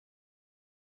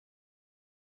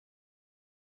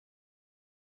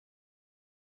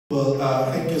Well,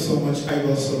 thank you so much,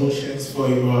 Cyber Solutions, for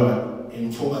your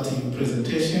informative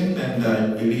presentation, and I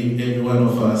believe every one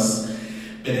of us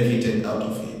benefited out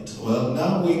of it. Well,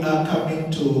 now we are coming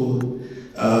to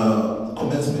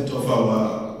commencement of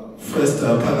our first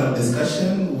panel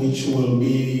discussion, which will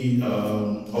be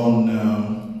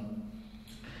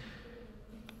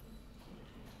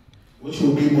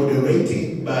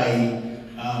moderated by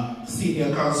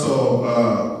Senior Counsel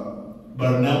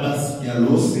Barnabas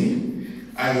Nyalosi.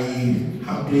 I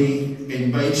humbly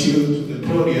invite you to the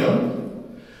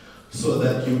podium so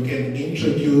that you can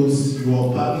introduce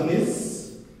your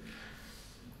panelists.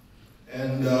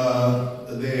 And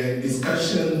the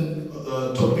discussion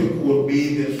topic will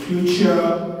be the future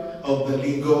of the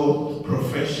legal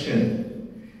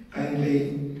profession.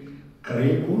 Kindly,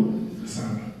 karibu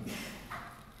sana.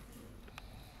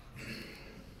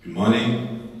 Good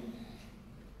morning.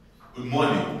 Good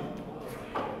morning.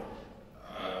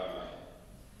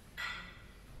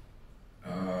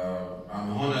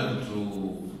 I'm honored to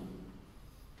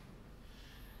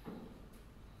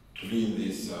be in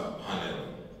this panel.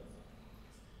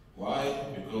 Why?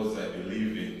 Because I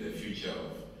believe in the future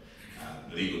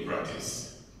of legal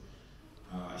practice.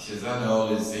 Shazada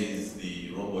always says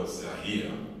the robots are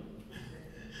here,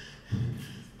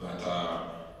 but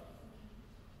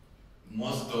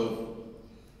most of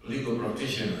legal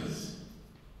practitioners,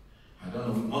 I don't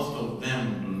know, most of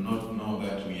them do not know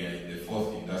that we are in the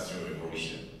fourth industrial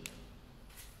revolution.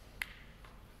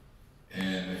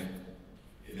 And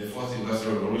in the fourth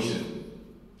industrial revolution,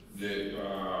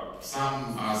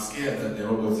 some are scared that the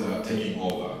robots are taking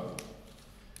over.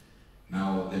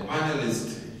 Now, the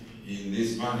panelists in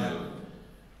this panel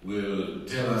will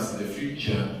tell us the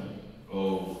future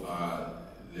of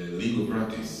the legal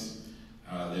practice,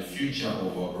 the future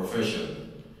of our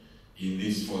profession in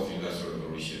this fourth industrial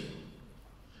revolution.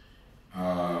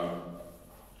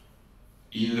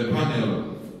 In the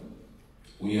panel,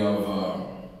 we have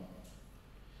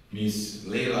Ms.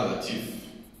 Leila Latif,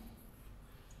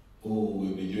 who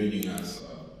will be joining us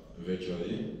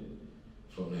virtually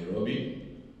from Nairobi.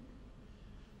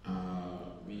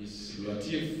 Ms.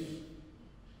 Latif,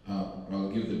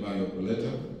 I'll give the bio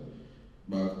later,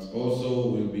 but also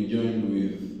we'll be joined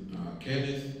with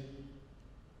Kenneth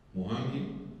Muhangi.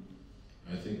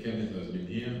 I think Kenneth has been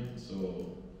here,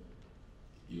 so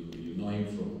you know him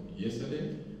from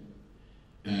yesterday.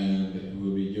 And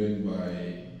we'll be joined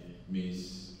by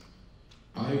Ms.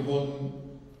 Ivon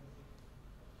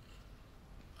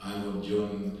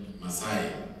John Masai.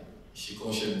 She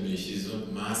cautioned me, she's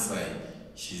not Masai,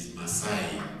 she's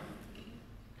Masai.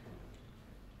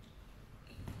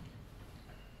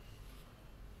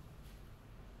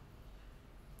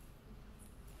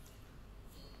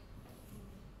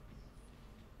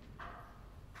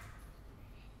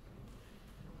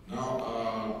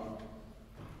 Now,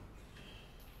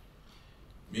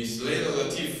 Ms. Leila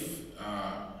Latif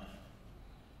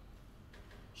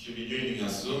should be joining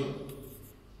us soon.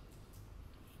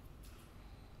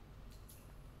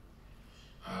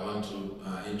 I want to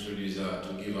introduce her,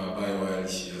 to give her bio while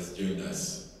she has joined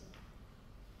us.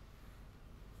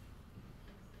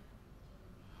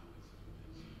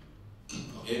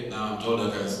 Okay, now I'm told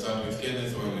I can start with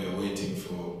Kenneth while we are waiting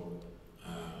for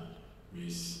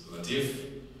Ms. Latif.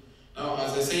 Now,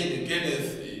 as I said,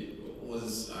 Kenneth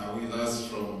was with us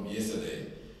from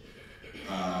yesterday,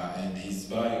 and his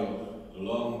bio,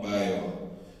 long bio,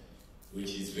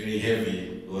 which is very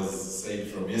heavy, was said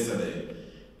from yesterday.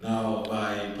 Now,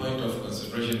 my point of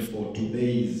concentration for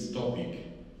today's topic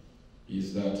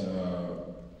is that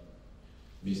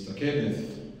Mr.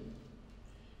 Kenneth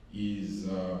is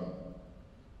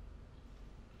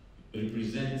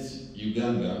represents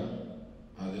Uganda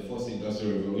at the Fourth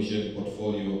Industrial Revolution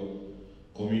portfolio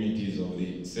communities of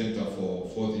the Center for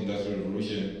Fourth Industrial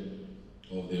Revolution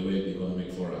of the World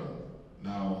Economic Forum.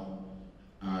 Now,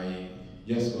 I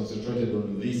just concentrated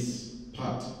on this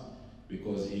part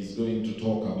because he's going to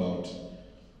talk about,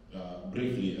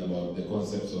 briefly about the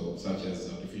concepts of such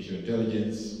as artificial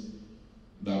intelligence,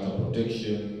 data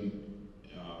protection,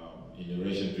 in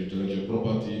relation to intellectual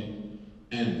property,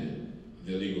 and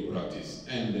the legal practice,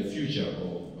 and the future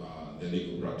of the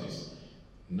legal practice.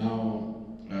 Now,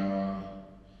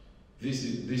 this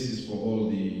is for all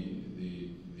the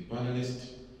panelists.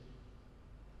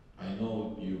 I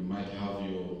know you might have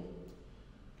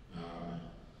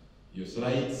your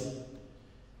slides,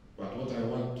 but what I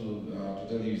want to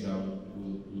tell you is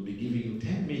we'll be giving you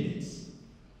 10 minutes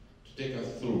to take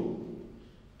us through,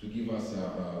 to give us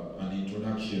an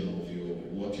introduction of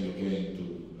what you're going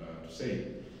to say,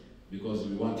 because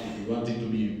we want it to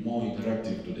be more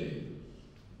interactive today.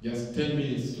 Just 10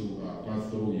 minutes to pass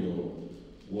through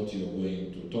what you're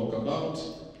going to talk about.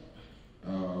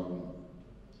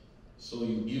 So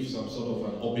you give some sort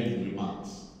of an opening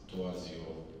remarks towards your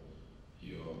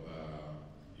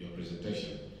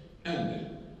presentation,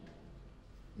 and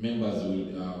members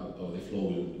of the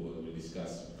floor will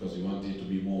discuss, because we want it to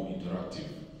be more interactive.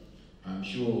 I'm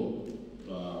sure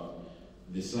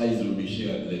the slides will be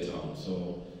shared later on.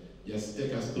 So just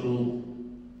take us through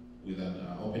with an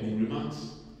opening remarks,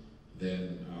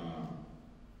 then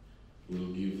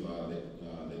we'll give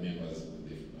the members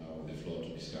the floor to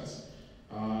discuss.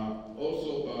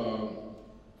 Also,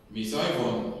 Ms.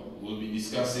 Yvonne will be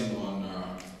discussing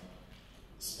on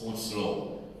sports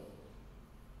law.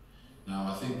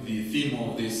 Now, I think the theme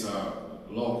of this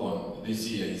LawCon this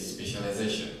year is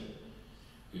specialization.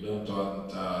 We don't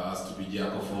want us to be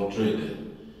jack of all trades,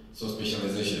 so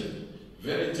specialization.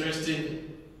 Very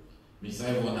interesting. Ms.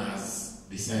 Yvonne has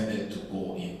decided to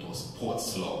go into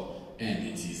sports law, and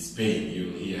it is paying.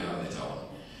 You'll hear her later on.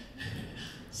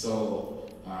 So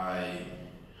I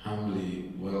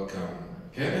humbly welcome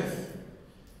Kenneth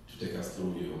to take us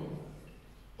through your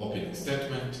opening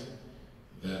statement.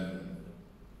 Then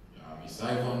Ms.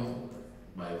 Yvonne,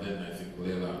 by then I think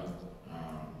Leila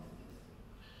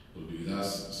will be with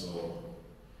us. So,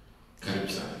 karibu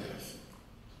sana Kenneth.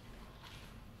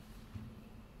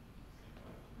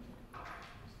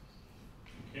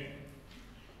 Okay.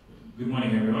 Good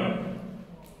morning, everyone.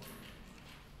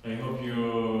 I hope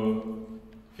you're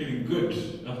feeling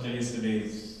good after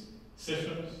yesterday's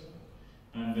sessions,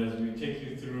 and as we take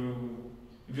you through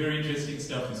very interesting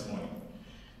stuff this morning.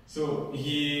 So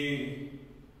he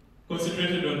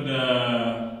concentrated on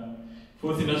the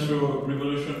Fourth Industrial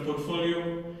Revolution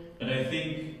portfolio, and I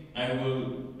think I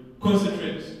will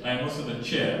concentrate. I am also the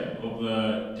chair of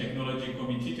the Technology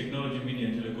Committee, Technology, Media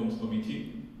and Telecoms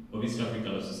Committee of East Africa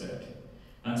Law Society.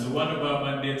 And so one of our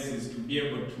mandates is to be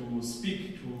able to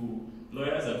speak to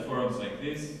lawyers at forums like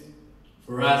this,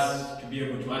 for us to be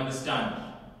able to understand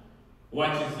what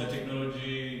is the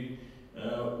technology,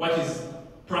 what is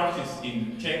practice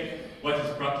in tech, what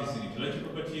is practice in intellectual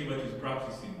property, what is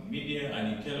practice in media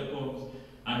and in telecoms,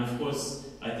 and of course,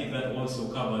 I think that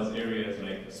also covers areas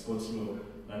like sports law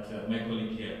that my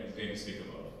colleague here is going to speak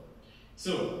about.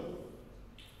 So,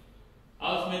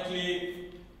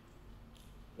 ultimately,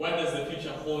 what does the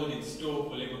future hold in store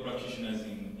for legal practitioners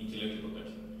in intellectual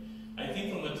property? I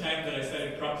think from the time that I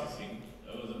started practicing,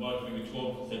 that was about maybe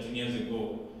 12, 13 years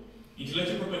ago,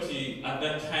 intellectual property at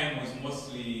that time was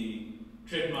mostly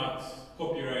trademarks,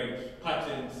 copyright,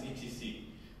 patents, etc.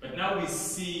 But now we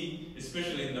see,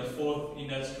 especially in the Fourth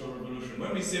Industrial Revolution,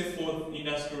 when we say Fourth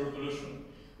Industrial Revolution,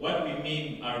 what we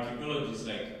mean are technologies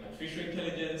like artificial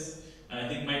intelligence, and I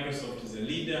think Microsoft is a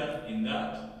leader in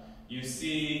that. You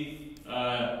see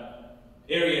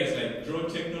areas like drone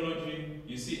technology,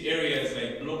 you see areas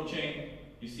like blockchain,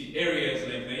 you see areas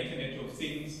like the Internet of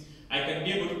Things. I can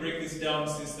be able to break this down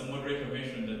since the moderator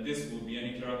mentioned that this will be an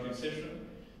interactive session.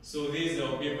 So these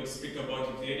I'll be able to speak about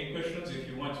if there are any questions, if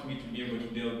you want me to be able to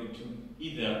delve into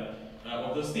either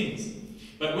of those things.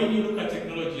 But when you look at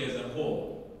technology as a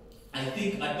whole, I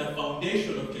think at the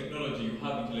foundation of technology you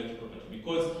have intellectual property,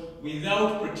 because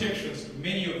without protections to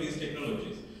many of these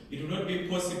technologies, it will not be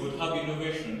possible to have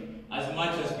innovation as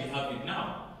much as we have it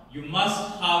now. You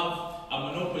must have a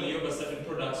monopoly over certain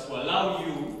products to allow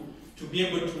you to be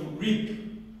able to reap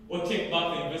or take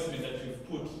back the investment that you've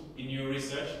put in your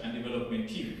research and development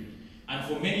team. And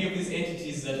for many of these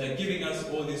entities that are giving us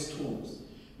all these tools,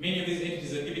 many of these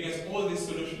entities are giving us all these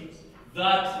solutions,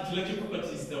 that intellectual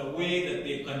property is the way that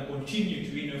they can continue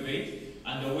to innovate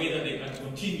and the way that they can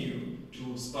continue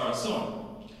to spur us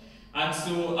on. And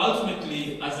so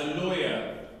ultimately, as a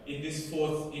lawyer in this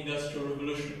Fourth Industrial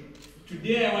Revolution,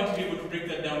 today I want to be able to break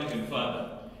that down even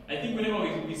further. I think whenever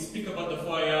we speak about the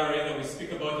 4IR, either we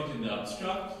speak about it in the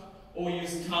abstract or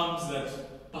use terms that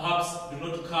perhaps do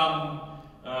not come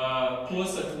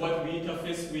closer to what we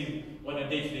interface with on a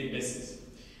day-to-day basis.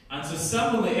 And so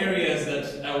some of the areas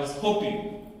that I was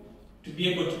hoping to be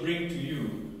able to bring to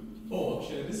you,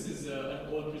 actually this is an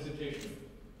old presentation.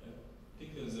 I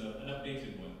think there's an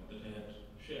updated one that I had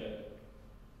shared.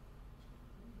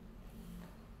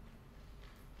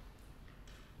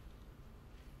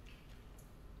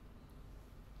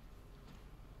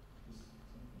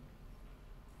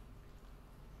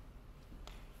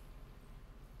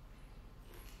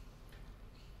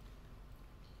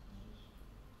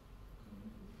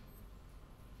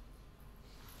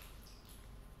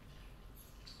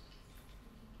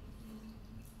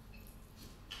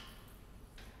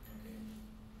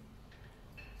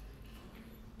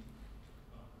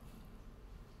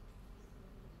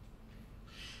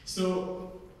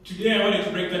 So today I wanted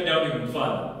to break that down even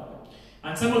further.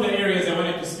 And some of the areas I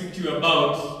wanted to speak to you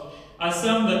about are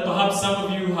some that perhaps some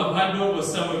of you have heard of or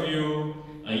some of you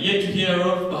are yet to hear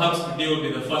of. Perhaps today will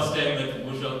be the first time that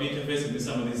we shall be interfacing with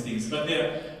some of these things, but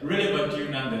they're relevant to you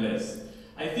nonetheless.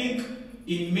 I think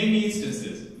in many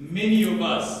instances, many of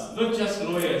us, not just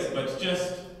lawyers, but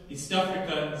just East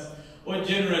Africans, or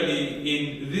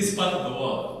generally in this part of the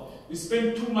world, we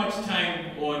spend too much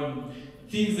time on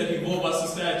things that involve our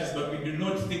societies, but we do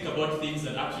not think about things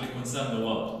that actually concern the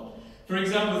world. For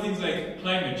example, things like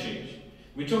climate change.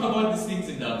 We talk about these things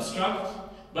in the abstract,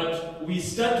 but we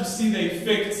start to see the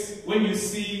effects when you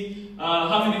see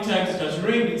how many times it has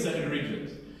rained in certain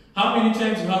regions, how many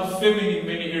times you have famine in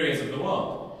many areas of the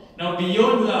world. Now,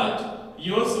 beyond that,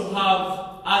 you also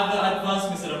have other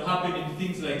advancements that have happened in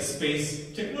things like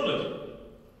space technology.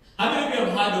 How many of you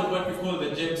have heard of what we call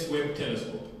the James Webb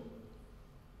Telescope?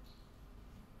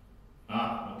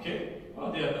 Okay.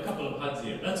 Oh, there are a couple of hands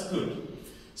here. That's good.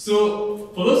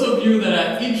 So, for those of you that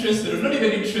are interested, or not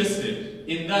even interested,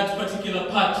 in that particular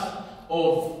part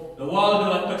of the world,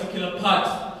 or that particular part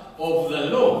of the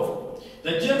law,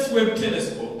 the James Webb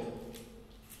Telescope,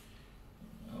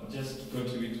 I'll just go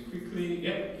to it quickly,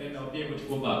 yep, then I'll be able to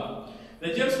go back.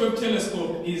 The James Webb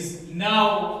Telescope is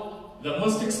now the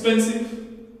most expensive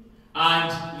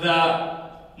and the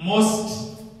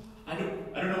most, I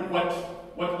don't know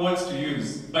what words to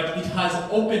use, but it has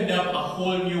opened up a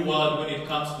whole new world when it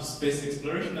comes to space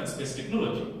exploration and space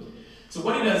technology. So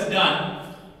what it has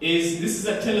done is, this is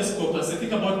a telescope that's I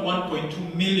think about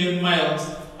 1.2 million miles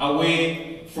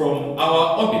away from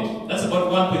our orbit. That's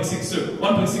about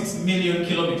 1.6 million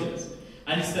kilometers.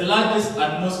 And it's the largest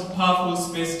and most powerful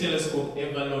space telescope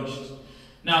ever launched.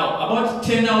 Now, about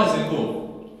 10 hours ago,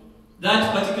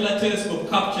 that particular telescope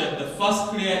captured the first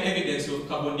clear evidence of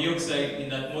carbon dioxide in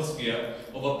the atmosphere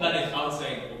of a planet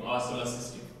outside of our solar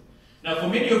system. Now, for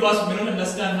many of us, we may not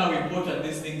understand how important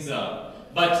these things are,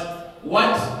 but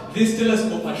what this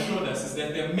telescope has showed us is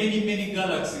that there are many, many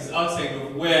galaxies outside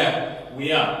of where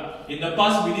we are. In the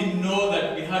past, we didn't know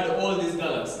that we had all these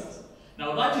galaxies.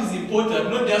 Now, that is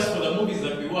important, not just for the movies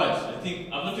that we watch.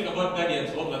 I'm not talking about Guardians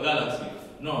of the Galaxy.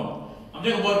 No. I'm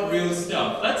talking about real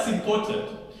stuff. That's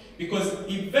important. Because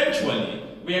eventually,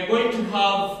 we are going to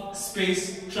have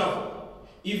space travel.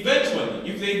 Eventually,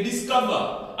 if they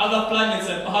discover other planets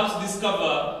and perhaps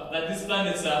discover that these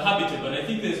planets are habitable, and I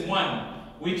think there's one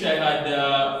which I had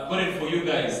gotten for you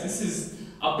guys. This is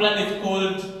a planet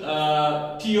called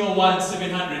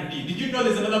TO1700D. Did you know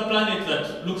there's another planet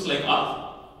that looks like Earth?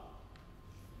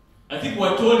 I think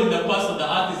we're told in the past that the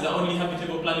Earth is the only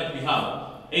habitable planet we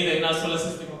have, either in our solar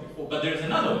system or before, but there's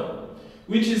another one,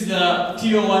 which is the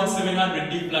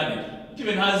TO1700D planet. It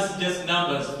even has just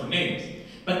numbers for names.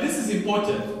 But this is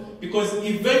important because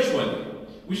eventually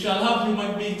we shall have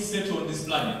human beings settle on these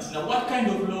planets. Now, what kind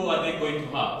of law are they going to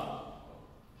have?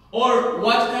 Or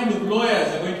what kind of lawyers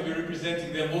are going to be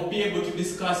representing them or be able to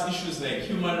discuss issues like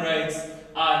human rights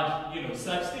and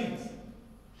such things?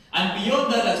 And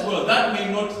beyond that as well,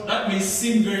 that may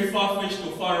seem very far-fetched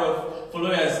or far off for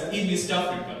lawyers in East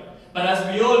Africa. But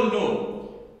as we all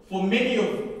know, for many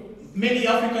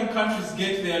African countries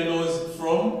get their laws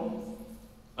from,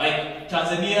 like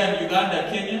Tanzania and Uganda,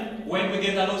 Kenya. Where do we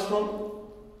get our laws from?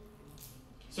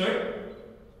 Sorry?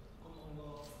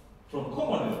 From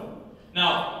common law.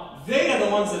 Now, they are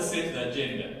the ones that set the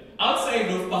agenda. Outside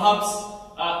of perhaps,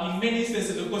 in many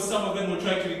instances, of course, some of them will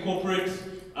try to incorporate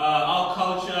our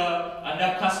culture and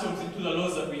our customs into the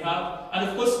laws that we have. And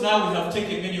of course, now we have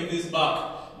taken many of these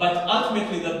back. But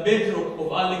ultimately, the bedrock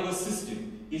of our legal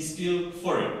system is still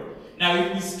foreign. Now,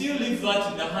 if we still leave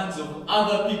that in the hands of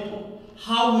other people,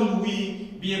 how will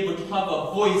we be able to have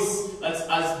a voice that's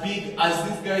as big as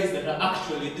these guys that are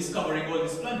actually discovering all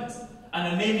these planets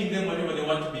and are naming them whatever they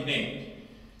want to be named?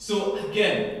 So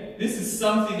again, this is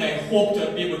something I hope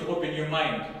to be able to open your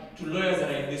mind to lawyers that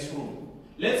are in this room.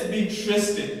 Let's be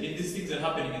interested in these things that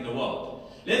are happening in the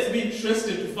world. Let's be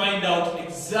interested to find out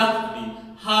exactly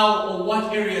how or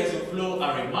what areas of law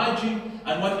are emerging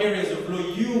and what areas of law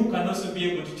you can also be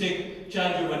able to take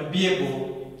charge of and be able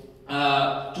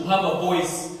to have a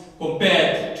voice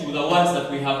compared to the ones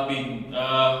that we have been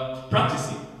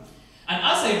practicing. And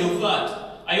aside of that,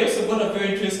 I also got a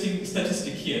very interesting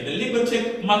statistic here. The legal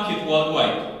tech market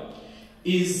worldwide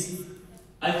is,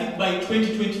 I think by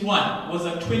 2021, was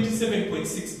at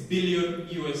 $27.6 billion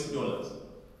US.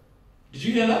 Did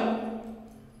you hear that?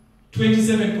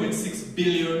 $27.6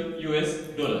 billion US.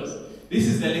 This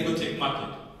is the legal tech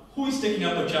market. Who is taking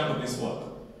up a chunk of this work?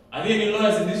 Are there any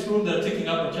lawyers in this room that are taking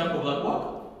up a chunk of that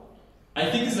work? I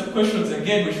think these are questions,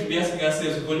 again, we should be asking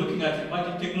ourselves if we're looking at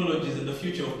emerging technologies and the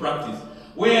future of practice.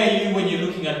 Where are you when you're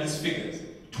looking at these figures?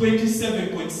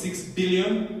 $27.6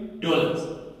 billion.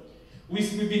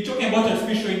 We've been talking about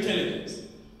artificial intelligence.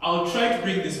 I'll try to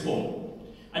bring this home.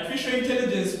 Artificial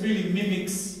intelligence really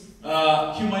mimics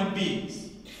human beings.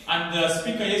 And the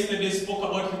speaker yesterday spoke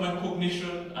about human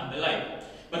cognition and the like.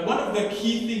 But one of the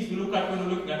key things we look at when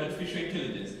we're looking at artificial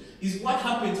intelligence is what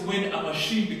happens when a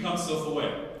machine becomes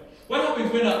self-aware. What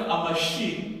happens when a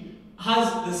machine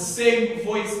has the same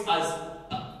voice as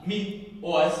me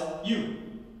or as you?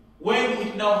 When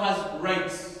it now has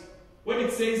rights. When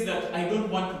it says that I don't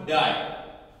want to die.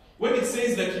 When it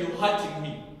says that you're hurting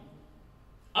me.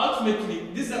 Ultimately,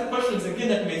 these are questions again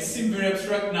that may seem very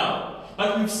abstract now.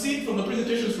 But we've seen from the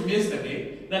presentations from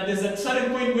yesterday that there's a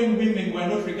certain point when women were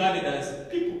not regarded as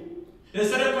people. There's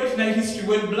a certain point in our history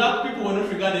when black people were not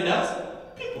regarded as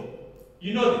people.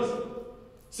 You know this.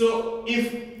 So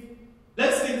if,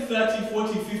 let's think 30,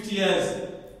 40, 50 years,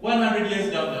 100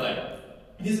 years down the line,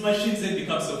 these machines then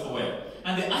become self-aware.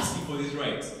 And they're asking for these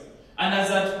rights. And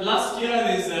as at last year,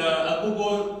 there's a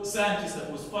Google scientist that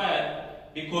was fired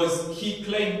because he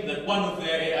claimed that one of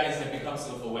their AIs had become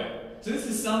self-aware. So this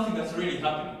is something that's really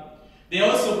happening. There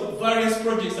are also various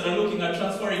projects that are looking at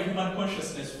transferring human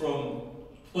consciousness from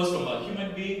a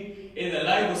human being, either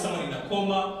alive or someone in a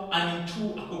coma, and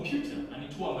into a computer, and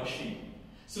into a machine.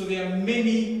 So there are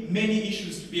many, many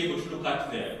issues to be able to look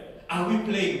at there. Are we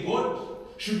playing God?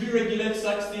 Should we regulate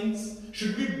such things?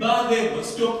 Should we bar them or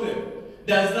stop them?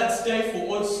 Does that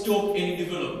stifle or stop any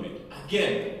development?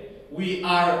 Again, we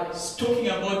are talking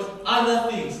about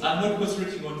other things and not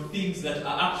concentrating on things that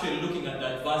are actually looking at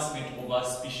the advancement of our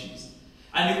species.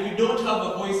 And if we don't have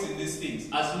a voice in these things,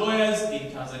 as lawyers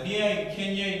in Tanzania, in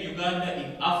Kenya, in Uganda,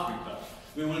 in Africa,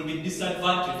 we will be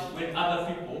disadvantaged when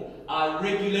other people are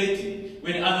regulating,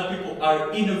 when other people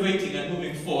are innovating and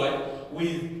moving forward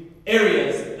with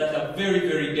areas that are very,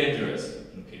 very dangerous.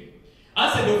 Okay.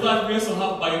 Outside of that, we also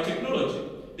have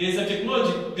biotechnology. There's a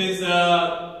technology, there's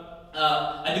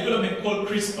a development called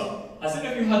CRISPR. Has any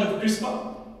of you heard of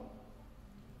CRISPR?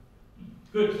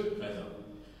 Good.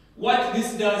 What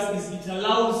this does is it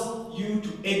allows you to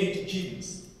edit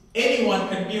genes. Anyone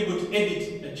can be able to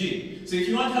edit a gene. So if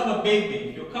you want to have a baby,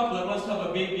 if you're a couple that wants to have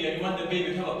a baby and you want the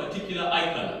baby to have a particular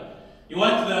eye color, you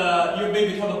want your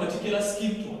baby to have a particular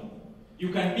skin tone, you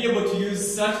can be able to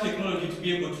use such technology to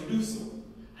be able to do so.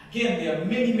 Again, there are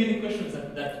many, many questions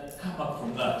that come up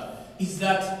from that. Is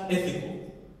that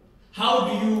ethical? How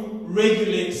do you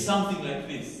regulate something like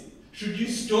this? Should you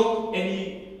stop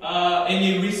any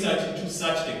research into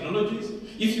such technologies?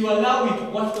 If you allow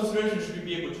it, what considerations should you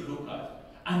be able to look at?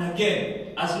 And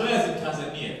again, as lawyers in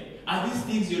Tanzania, are these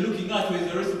things you're looking at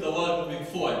with the rest of the world moving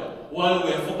forward while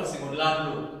we're focusing on land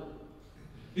law?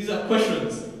 These are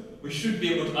questions we should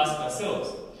be able to ask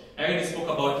ourselves. I already spoke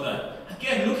about that.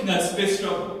 Again, looking at space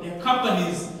travel, there are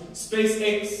companies,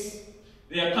 SpaceX,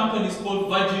 there are companies called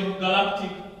Virgin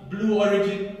Galactic, Blue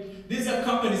Origin. These are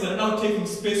companies that are now taking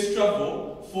space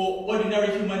travel for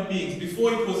ordinary human beings.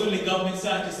 Before it was only government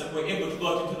scientists that were able to go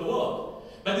out into the world.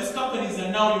 But these companies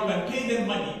are now, you can pay them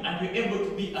money and you're able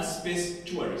to be a space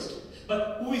tourist.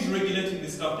 But who is regulating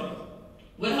this company?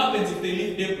 What happens if they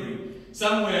leave debris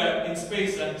somewhere in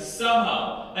space and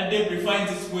somehow that debris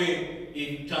finds its way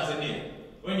in Tanzania?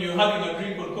 When you're having a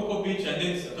drink on Coco Beach and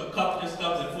then a cup just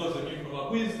comes and falls on you,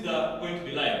 who is going to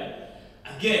be liable?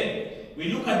 Again, we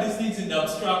look at these things in the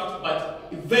abstract, but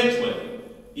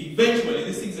eventually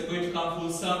these things are going to come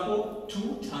full circle to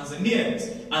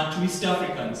Tanzanians and to East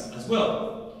Africans as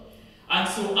well. And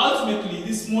so ultimately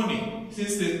this morning,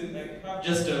 since I have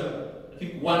just I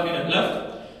think 1 minute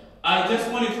left, I just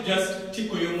wanted to just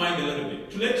tickle your mind a little bit,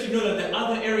 to let you know that there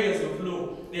are other areas of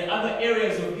law, there are other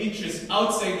areas of interest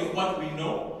outside of what we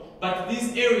know, but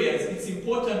these areas, it's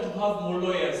important to have more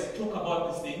lawyers talk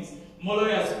about these things, more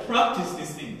lawyers practice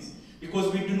these things,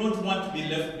 because we do not want to be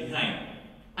left behind.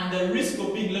 And the risk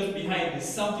of being left behind is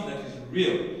something that is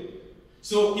real.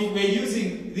 So if we're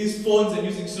using these phones and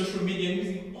using social media and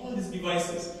using all these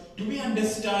devices, do we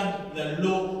understand the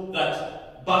law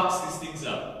that backs these things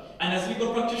up? And as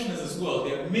legal practitioners as well,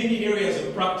 there are many areas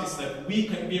of practice that we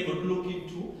can be able to look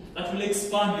into that will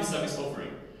expand your service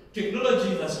offering.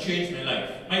 Technology has changed my life.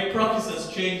 My practice has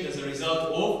changed as a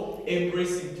result of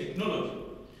embracing technology.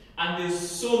 And there's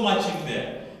so much in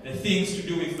there. The things to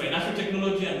do with financial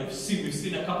technology, and we've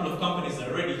seen a couple of companies that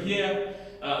are already here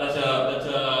that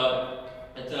are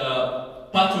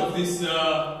part of this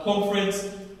conference.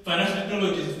 Financial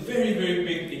technology is very, very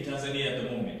big in Tanzania at the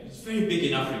moment. It's very big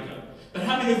in Africa. But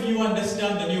how many of you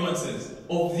understand the nuances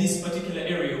of this particular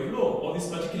area of law, or this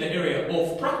particular area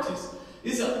of practice?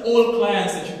 These are all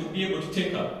clients that you could be able to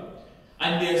take up.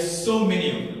 And there are so many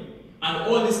of them. And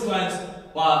all these clients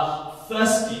are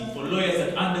thirsty for lawyers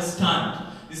that understand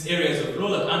these areas of law,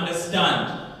 that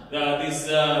understand these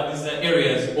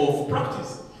areas of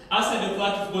practice. Outside of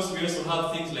that, of course, we also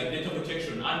have things like data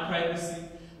protection and privacy,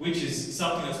 which is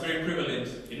something that's very prevalent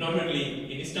not only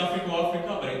in East Africa or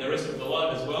Africa, but in the rest of the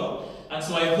world as well. And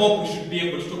so I hope we should be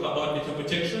able to talk about data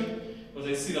protection, because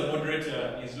I see the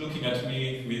moderator is looking at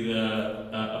me with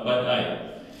a bad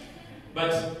eye.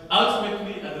 But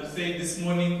ultimately, as I said this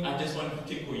morning, I just wanted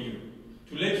to tickle you,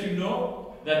 to let you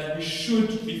know that we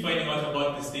should be finding out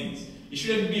about these things. It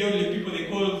shouldn't be only people, they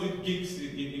call the geeks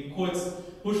in quotes,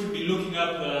 who should be looking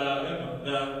up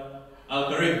the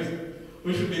algorithms,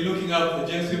 who should be looking up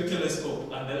the James Webb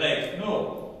Telescope and the like.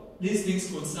 No, these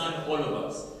things concern all of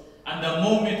us. And the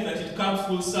moment that it comes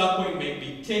full circle, it may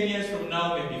be 10 years from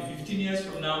now, maybe 15 years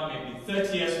from now, maybe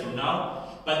 30 years from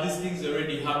now, but these things are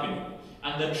already happening.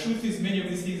 And the truth is, many of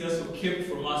these things are also kept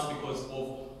from us because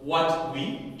of what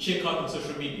we check out on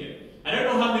social media. I don't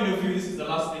know how many of you, this is the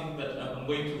last thing that I'm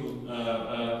going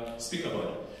to speak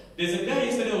about. There's a guy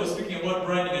yesterday who was speaking about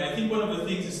branding, and I think one of the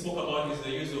things he spoke about is the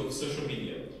use of social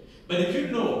media. But did you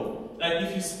know that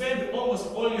if you spend almost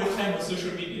all your time on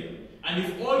social media, and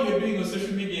if all you're doing on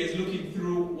social media is looking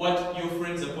through what your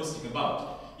friends are posting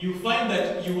about, you find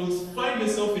that you will find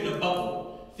yourself in a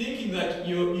bubble, thinking that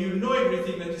you know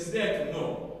everything that is there to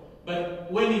know. But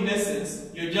when in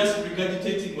essence, you're just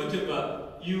regurgitating whatever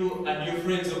you and your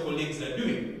friends or colleagues are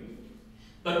doing.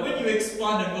 But when you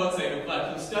expand and go outside of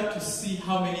that, you start to see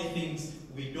how many things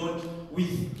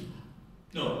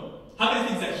how many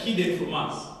things are hidden from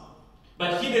us.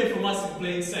 But hidden from us in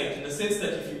plain sight, in the sense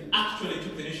that if you actually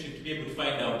took the initiative to be able to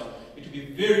find out, it would be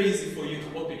very easy for you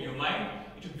to open your mind,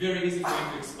 it would be very easy for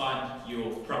you to expand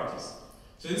your practice.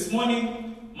 So this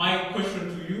morning, my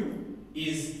question to you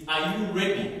is, are you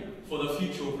ready for the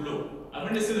future of law? And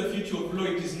when I say the future of law,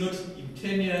 it is not in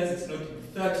 10 years, it's not in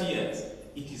 30 years,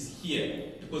 it is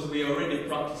here, because we are already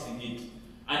practicing it.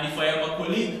 And if I am a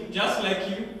colleague just like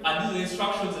you, and these are the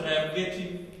instructions that I am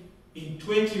getting, in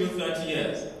 20 or 30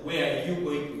 years, where are you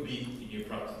going to be in your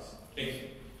practice? Thank you.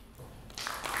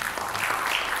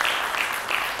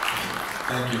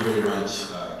 Thank you very much,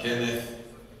 Kenneth.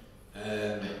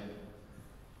 And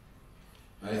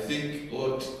I think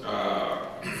what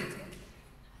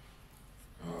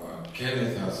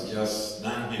Kenneth has just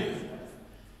done here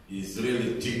is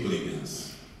really tickling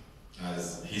us,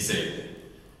 as he said.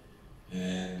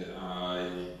 And I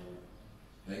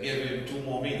gave him 2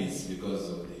 more minutes because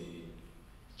of the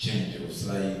change of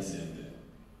slides, and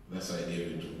that's why I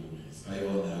gave you 2 more minutes. I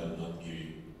will not give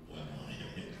you 1 more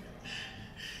minute.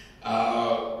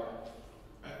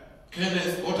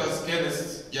 Kenneth, what has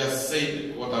Kenneth just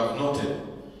said, what I've noted,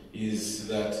 is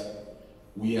that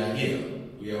we are here.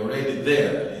 We are already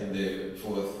there in the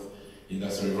 4th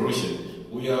Industrial Revolution.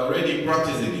 We are already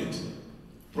practicing it,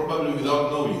 probably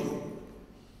without knowing.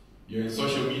 You're in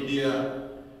social media,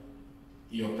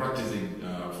 you're practicing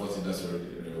 4th Industrial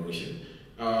Revolution.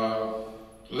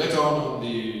 Later on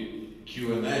the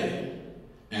Q&A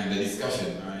and the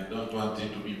discussion, I don't want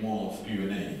it to be more of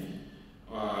Q&A.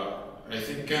 I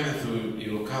think Kenneth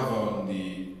will cover on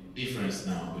the difference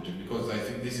now, because I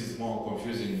think this is more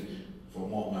confusing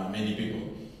for many people.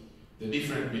 The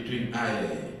difference between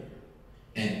IA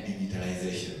and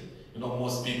digitalization. You know,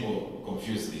 most people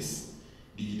confuse this,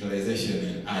 digitalization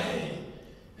and IA.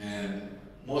 And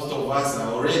most of us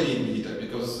are already in digital,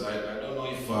 because I don't know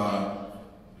if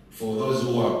for those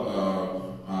who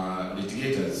are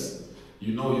litigators,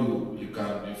 you know you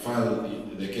can file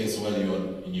the case while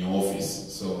you're in your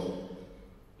office. So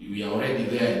we are already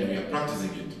there and we are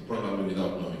practicing it, probably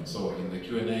without knowing. So in the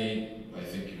Q&A, I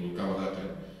think you will cover that,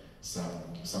 and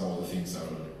some of the things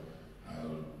I'll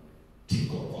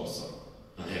tickle also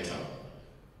later.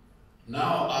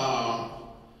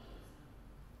 Now,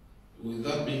 with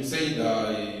that being said,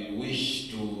 I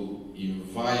wish to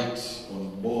invite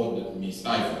on board Ms.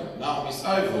 Ivan. Now, Ms.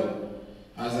 Ivan,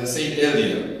 as I said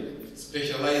earlier,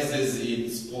 specializes in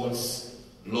sports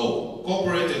law,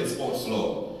 corporate and sports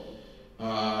law.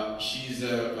 She's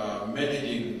a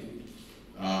managing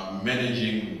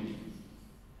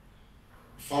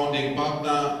founding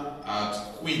partner at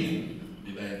Queen.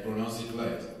 Did I pronounce it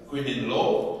right? Queen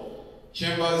Law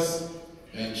Chambers,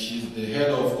 and she's the head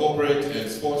of corporate and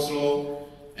sports law,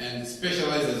 and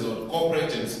specializes on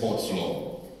corporate and sports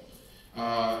law.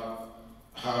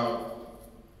 Her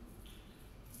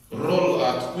role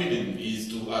at Queen is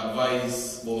to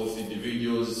advise both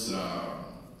individuals,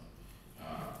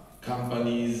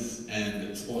 companies,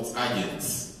 and sports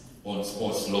agents on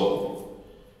sports law.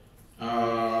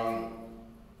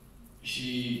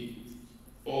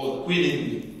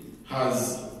 Queen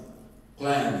has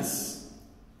clients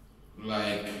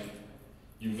like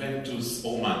Juventus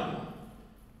Oman.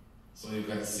 So you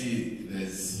can see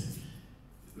there's,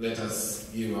 let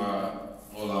us give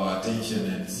all our attention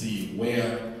and see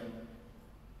where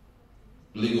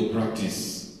legal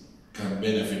practice can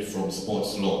benefit from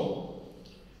sports law.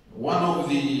 One of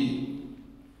the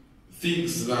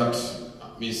things that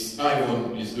Ms.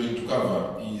 Ivan is going to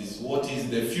cover is what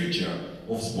is the future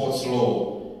of sports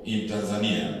law in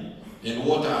Tanzania and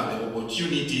what are the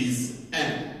opportunities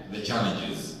and the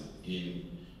challenges in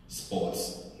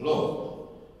sports law.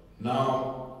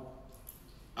 Now,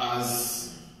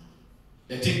 as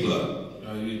a tickler,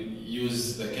 you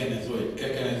use the Kenneth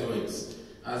words.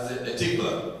 As a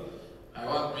tickler, I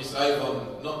want Ms.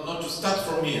 Ivan not to start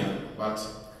from here, but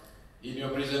in your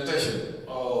presentation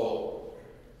or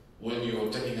when you're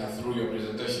taking us through your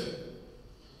presentation,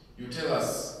 you tell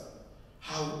us,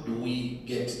 how do we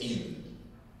get in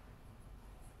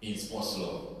sports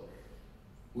law?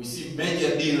 We see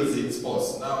major deals in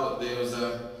sports. Now there was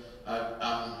I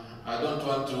don't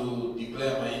want to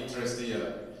declare my interest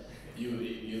here.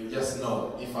 You just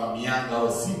know if I'm young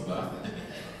or Simba.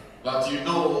 But you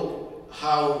know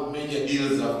how major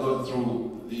deals have gone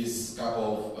through this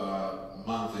couple of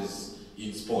months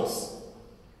in sports.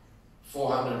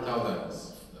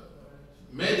 400,000.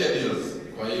 Major deals.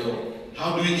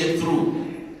 How do we get through?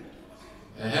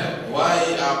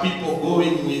 Why are people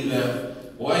going with,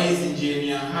 why is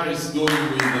Engineer Harris going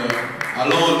with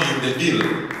alone in the deal?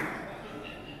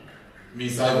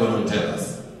 Ms. Ivan will tell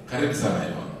us. Karibu sana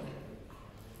Ivan.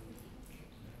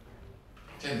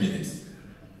 10 minutes.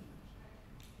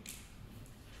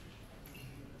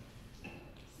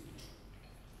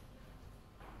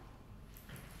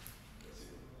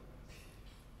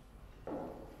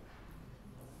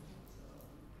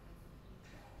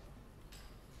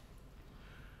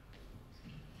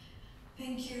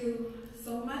 Thank you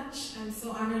so much. I'm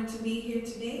so honored to be here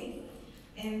today.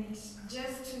 And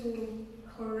just to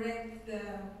correct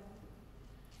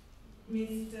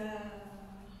Mr.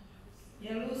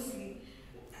 Yalusi,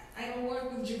 I don't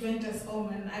work with Juventus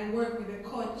Oman. I work with the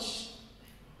coach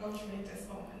of Juventus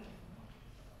Oman.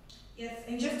 Yes,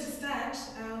 and just to start,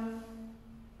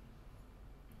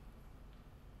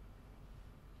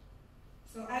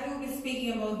 so I will be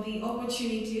speaking about the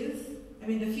opportunities,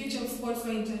 the future of sports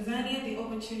law in Tanzania, the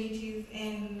opportunities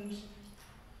and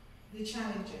the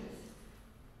challenges.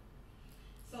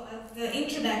 So as the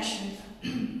introduction,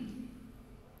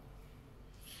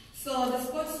 so the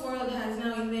sports world has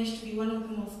now emerged to be one of the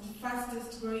most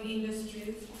fastest growing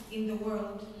industries in the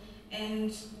world.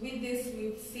 And with this,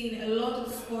 we've seen a lot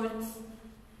of sports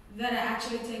that are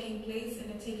actually taking place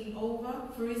and are taking over.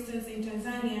 For instance, in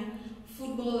Tanzania,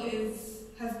 football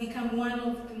has become one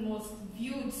of the most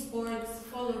viewed sports,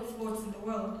 followed sports in the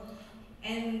world.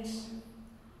 And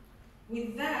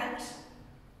with that,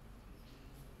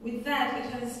 it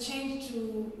has changed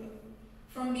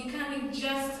from becoming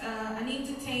just an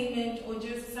entertainment or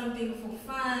just something for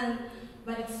fun,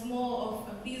 but it's more of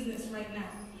a business right now.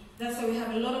 That's why we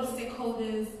have a lot of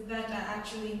stakeholders that are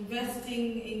actually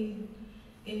investing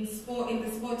in the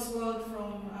sports world,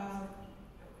 from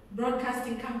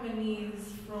broadcasting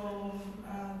companies, from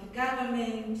the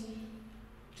government,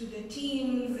 to the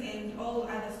teams and all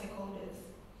other stakeholders.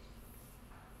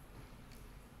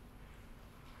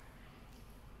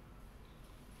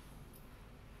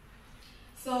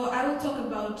 So I will talk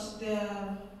about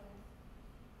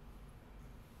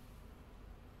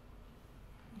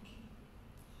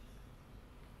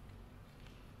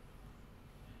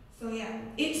So yeah,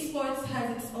 each sport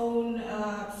has its own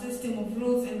system of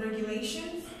rules and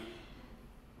regulations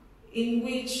in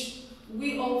which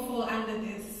we all fall under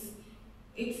this.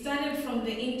 It started from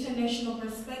the international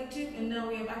perspective, and now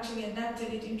we have actually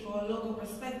adapted it into our local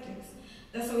perspectives.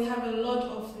 That's why we have a lot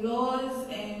of laws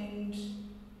and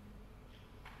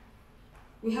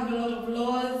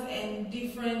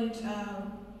different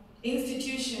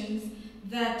institutions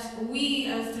that we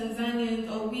as Tanzanians,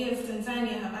 or we as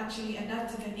Tanzania, have actually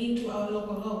adapted them into our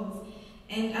local laws.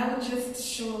 And I will just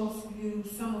show you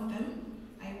some of them.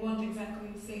 I won't exactly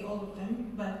say all of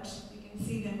them, but you can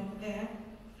see them up there.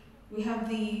 We have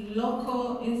the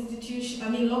local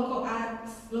local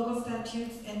acts, local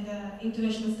statutes, and the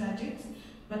international statutes,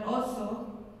 but also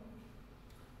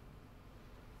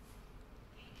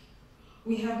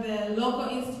we have the local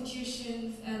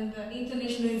institutions and the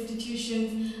international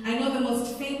institutions. I know the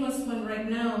most famous one right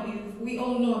now is, we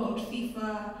all know about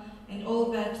FIFA and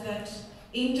all that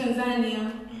in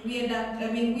Tanzania we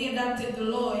adapted the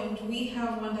law, and we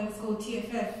have one that is called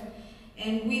TFF.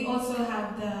 And we also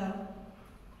have the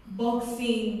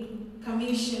boxing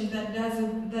commission that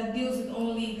deals with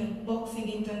only the boxing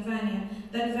in Tanzania.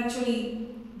 That is actually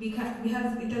it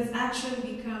has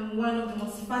actually become one of the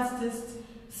most fastest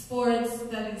sports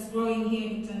that is growing here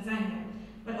in Tanzania.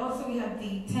 But also we have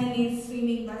the tennis,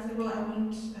 swimming, basketball. I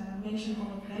won't mention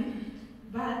all of them,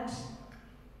 but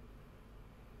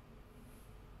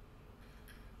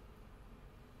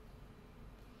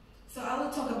so I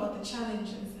will talk about the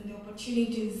challenges and the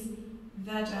opportunities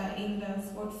that are in the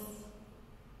sports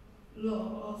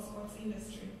law or sports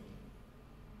industry.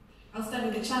 I'll start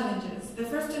with the challenges. The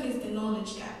first one is the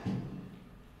knowledge gap.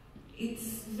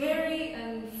 It's very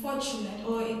unfortunate,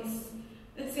 or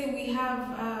let's say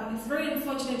it's very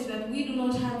unfortunate that we do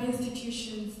not have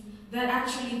institutions that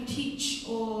actually teach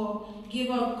or give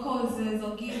out courses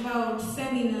or give out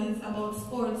seminars about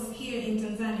sports here in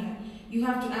Tanzania. You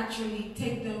have to actually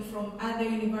take them from other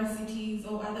universities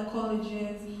or other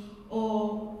colleges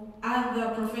or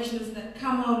other professionals that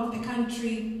come out of the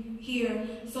country here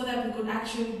so that we could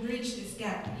actually bridge this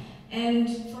gap. And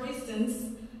for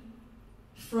instance,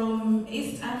 from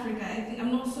East Africa,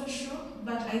 I'm not so sure,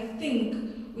 but I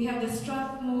think we have the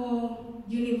Strathmore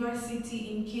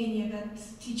University in Kenya that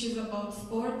teaches about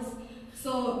sports.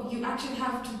 So you actually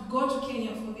have to go to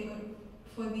Kenya for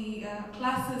the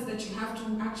classes that you have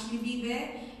to actually be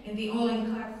there, and the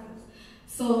online classes.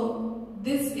 So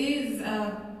this is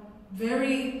a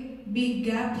very big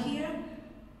gap here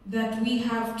that we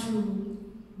have to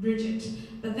bridge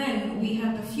it. But then we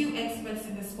have a few experts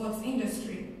in the sports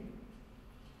industry.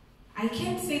 I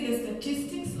can't say the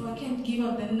statistics, or I can't give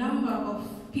out the number of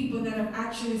people that have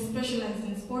actually specialized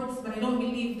in sports, but I don't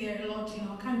believe there are a lot in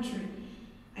our country.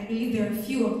 I believe there are a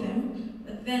few of them.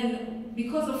 But then,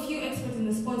 because of few experts in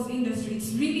the sports industry,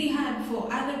 it's really hard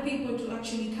for other people to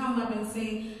actually come up and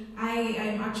say, I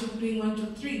am actually doing 1, 2,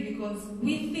 3, because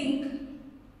we think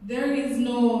there is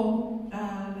no,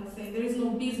 let's say, there is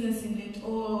no business in it,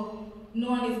 or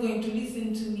no one is going to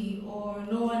listen to me, or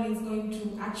no one is going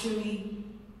to actually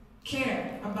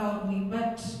care about me.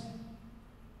 But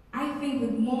I think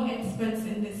with more experts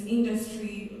in this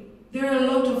industry, there are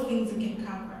a lot of things we can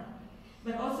cover.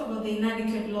 But also about the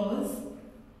inadequate laws.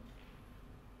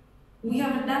 We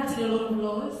have adapted a lot of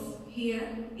laws here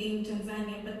in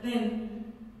Tanzania, but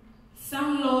then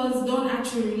some laws don't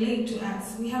actually relate to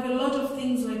us. We have a lot of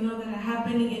things right now that are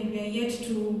happening, and we are yet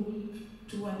to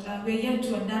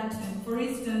adapt them. For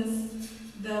instance,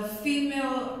 the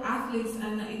female athletes,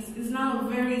 and it's now a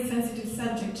very sensitive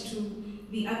subject to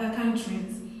the other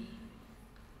countries.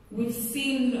 We've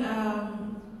seen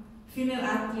female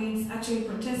athletes actually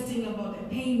protesting about their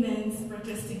payments,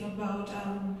 protesting about,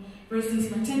 for instance,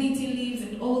 maternity leaves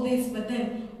and all this. But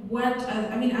then,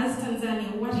 as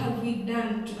Tanzania, what have we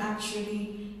done to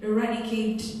actually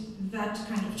eradicate that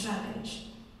kind of challenge?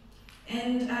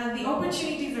 And the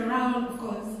opportunities around, of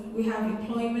course, we have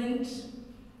employment.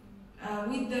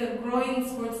 With the growing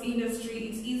sports industry,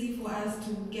 it's easy for us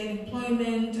to get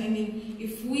employment. I mean,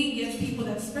 if we get people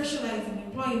that specialize in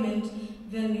employment,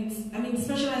 then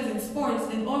specialize in sports,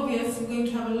 then obviously we're going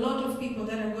to have a lot of people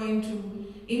that are going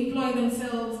to employ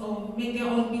themselves or make their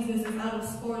own businesses out of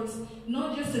sports,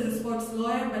 not just as a sports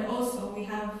lawyer, but also we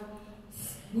have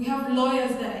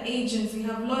lawyers that are agents, we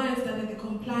have lawyers that are the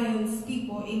compliance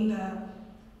people in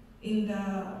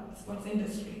the sports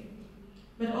industry.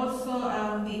 But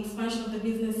also the expansion of the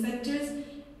business sectors.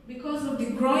 Because of the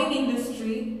growing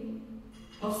industry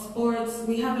of sports,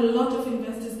 we have a lot of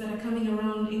investors that are coming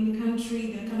around in the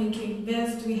country. They're coming to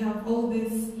invest. We have all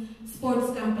these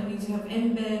sports companies. We have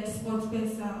Embed,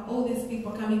 Sportspesa, all these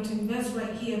people coming to invest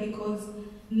right here, because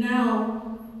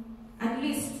now, at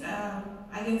least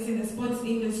I can say the sports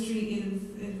industry is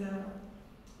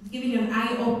giving an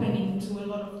eye-opening to a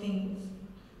lot of things.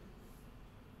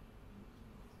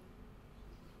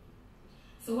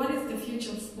 So what is the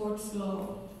future of sports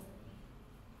law?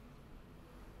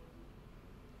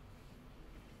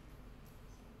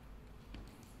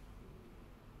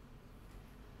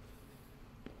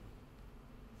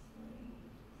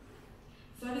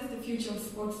 So what is the future of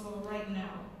sports law right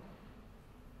now?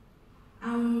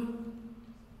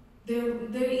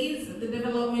 There is the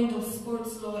development of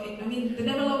sports law. I mean, the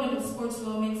development of sports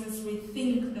law makes us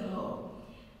rethink the law,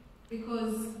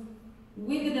 because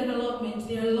with the development,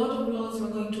 there are a lot of laws we're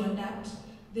going to adapt.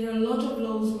 There are a lot of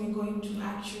laws we're going to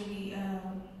actually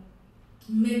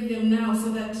make them now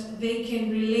so that they can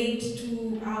relate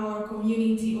to our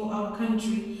community or our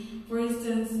country. For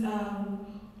instance,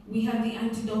 we have the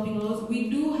anti-doping laws. We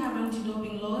do have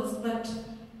anti-doping laws, but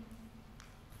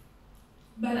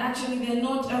but actually they're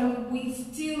not. We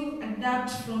still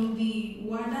adapt from the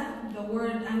WADA, the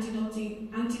World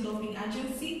Anti-Doping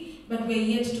Agency, but we're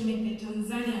yet to make the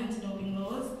Tanzania anti-doping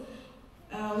laws.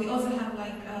 We also have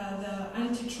like the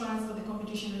antitrust or the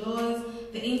competition laws,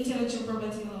 the intellectual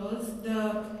property laws.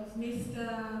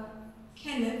 Mr.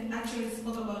 Kenneth actually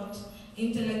spoke about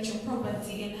intellectual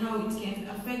property and how it can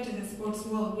affect the sports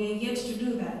world. We're yet to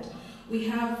do that. We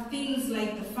have things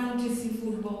like the fantasy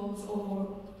footballs,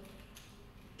 or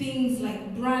things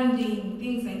like branding,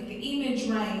 things like the image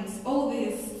rights. All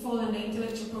this fall under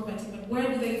intellectual property, but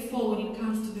where do they fall when it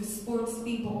comes to the sports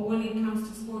people or when it comes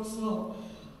to sports law?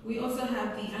 We also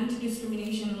have the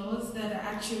anti-discrimination laws that are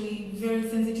actually very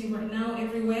sensitive right now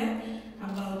everywhere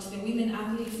about the women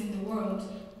athletes in the world.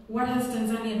 What has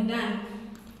Tanzania done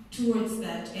towards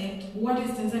that, and what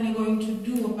is Tanzania going to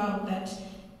do about that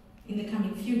in the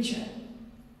coming future?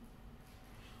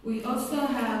 We also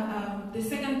have, the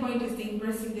second point is the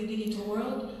embracing the digital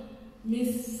world.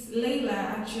 Ms. Leila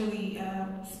actually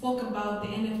spoke about the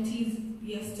NFTs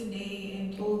yesterday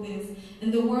and all this,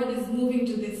 and the world is moving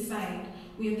to this side.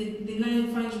 We have the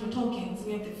non-fungible tokens,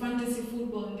 we have the fantasy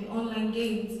football and the online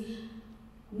games.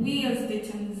 We as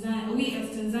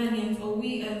Tanzanians, or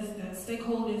we as the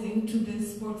stakeholders into the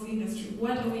sports industry,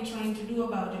 what are we trying to do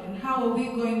about it, and how are we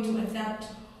going to adapt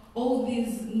all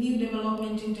these new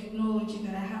development in technology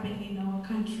that are happening in our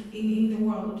country, in the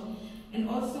world? And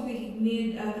also we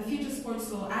need the future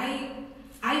sports law. I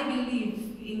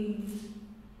believe in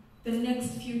the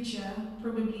next future,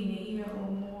 probably in a year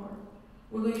or more,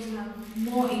 we're going to have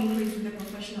more increase in the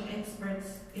professional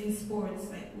experts in sports.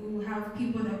 Like, we will have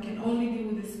people that can only deal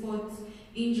with the sports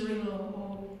injury law,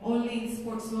 or only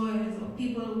sports lawyers, or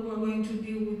people who are going to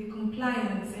deal with the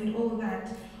compliance and all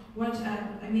that.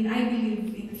 I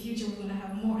believe in the future we're going to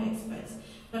have more experts.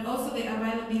 But also the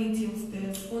availability of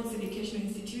the sports educational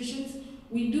institutions.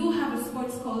 We do have a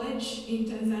sports college in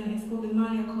Tanzania. It's called the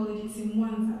Malia College. It's in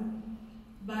Mwanza.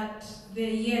 But they're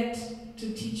yet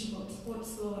to teach about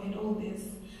sports law and all this.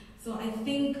 So I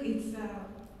think it's a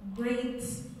great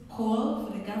call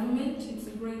for the government, it's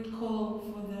a great call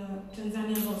for the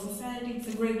Tanzanian Law Society, it's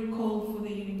a great call for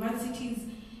the universities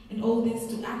and all this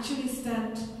to actually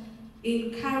start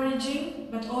encouraging,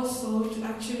 but also to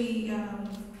actually,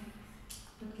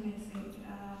 what can I say,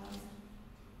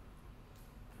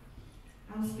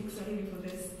 I'll speak Swahili for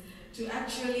this, to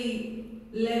actually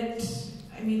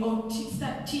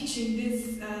start teaching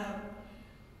this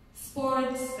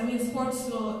sports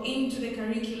law into the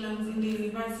curriculums in the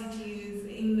universities,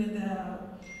 in the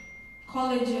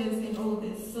colleges and all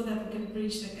this, so that we can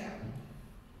bridge the gap.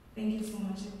 Thank you so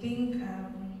much. I think,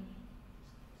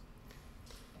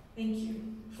 thank you.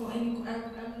 I'm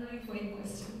ready for any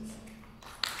questions.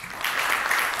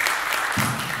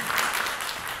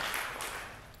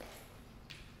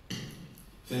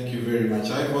 Thank you very much,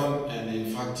 Ivan. And in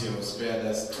fact, you have spared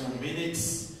us 2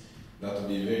 minutes. That will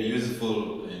be very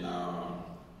useful in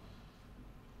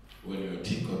when we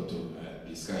take on to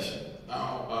discussion.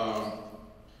 Now,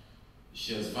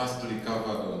 she has vastly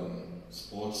covered on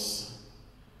sports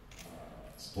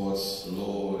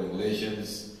law,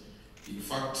 regulations. In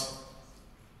fact,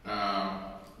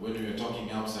 when we were talking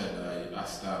outside, I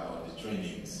asked her about the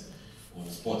trainings on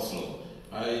sports law.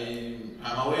 I'm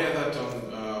aware that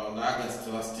on August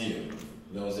last year,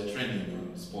 there was a training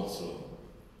on sports law.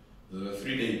 There was a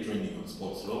 3-day training on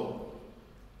sports law,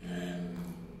 and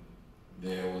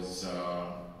there was,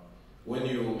 when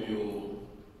you're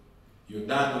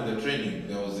done with the training,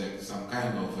 there was some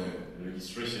kind of a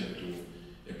registration to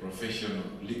a professional,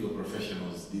 legal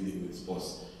professionals dealing with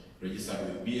sports, registered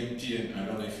with BMT, and I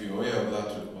don't know if you're aware of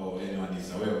that, or anyone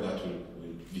is aware of that,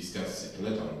 we'll discuss it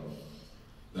later on.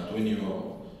 That when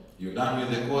you're done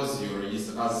with the course, you're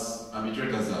registered as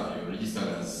arbitrators you're registered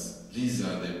as, these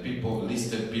are the people,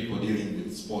 listed people dealing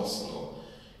with sports law.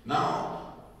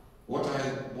 Now, what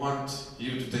I want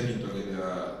you to take into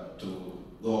to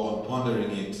go on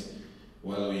pondering it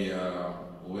while we are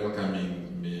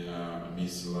welcoming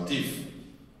Ms. Latif,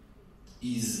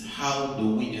 is how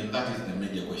do we, and that is the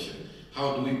major question,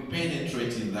 how do we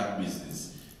penetrate in that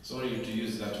business? Sorry to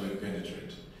use that word,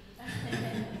 penetrate.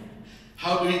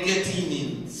 How do we get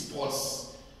in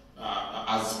sports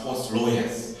as sports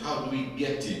lawyers? How do we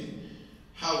get in?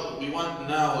 How we want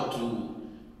now to,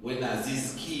 when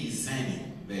Aziz Ki is signing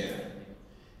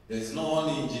there's not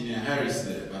only Engineer Harris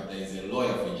there, but there is a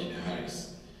lawyer for Engineer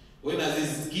Harris. When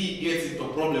Aziz Ki gets into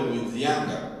a problem with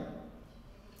Yanga,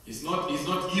 he's not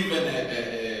given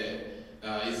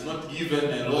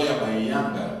a lawyer by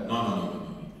Yanga. No.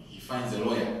 He finds a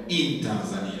lawyer in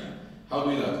Tanzania. How do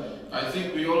we do that? I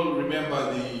think we all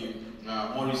remember the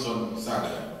Morrison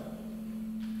saga.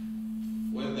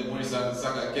 when the Morrison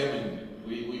saga came in,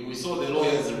 we saw the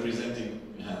lawyers representing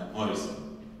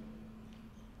Morrison.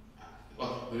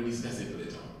 Well, we'll discuss it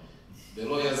later on. The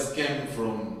lawyers came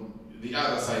from the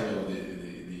other side of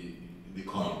the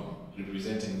coin,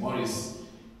 representing Morris.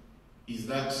 Is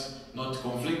that not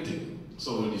conflicting?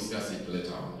 So we'll discuss it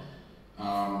later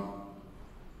on.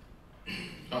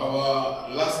 Our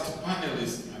last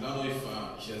panelist, I don't know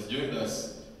if she has joined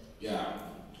us. Yeah,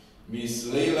 Miss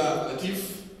Leila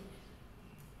Latif.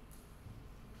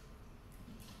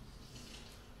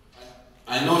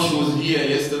 I know she was here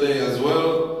yesterday as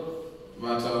well,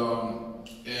 but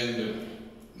and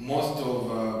most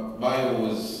of bio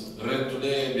was read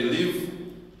today, I believe.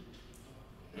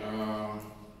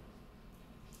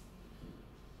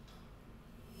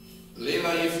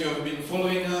 Leila, if you have been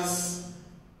following us,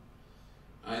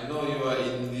 I know you are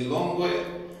in the long way.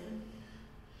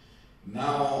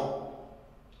 Now,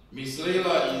 Miss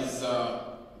Leila is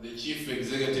the chief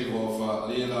executive of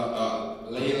Leila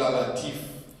Latif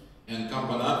and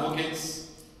Company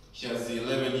Advocates. She has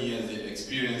 11 years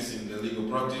experience in the legal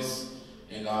practice,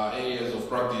 and our areas of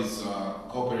practice are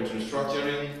corporate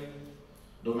restructuring,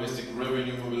 domestic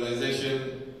revenue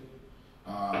mobilization,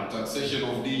 taxation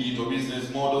of digital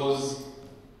business models,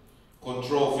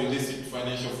 control of illicit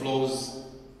financial flows,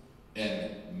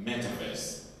 and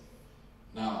metaverse.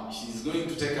 Now, she's going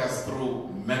to take us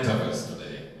through metaverse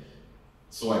today,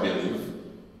 so I believe.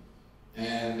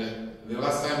 And the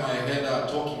last time I heard her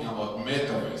talking about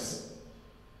metaverse,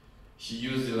 she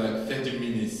used like 30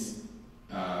 minutes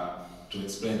to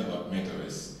explain about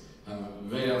metaverse. And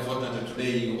very unfortunately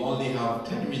today you only have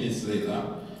 10 minutes later,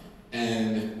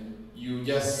 and you're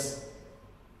just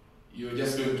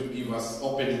going to give us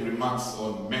opening remarks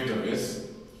on metaverse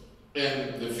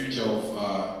and the future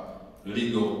of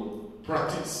legal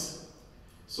practice.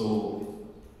 So,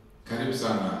 karibu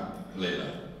sana,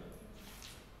 Leila.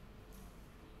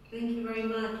 Thank you very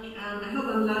much. I hope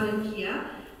I'm loud and clear.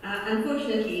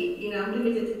 Unfortunately, I'm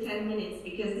limited to 10 minutes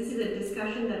because this is a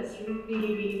discussion that's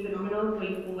really, really phenomenal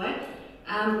going forward.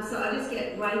 So I'll just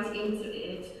get right into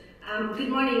it. Good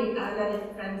morning,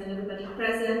 learned friends and everybody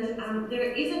present.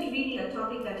 There isn't really a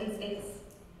topic that is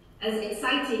as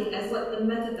exciting as what the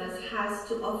metaverse has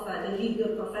to offer the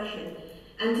legal profession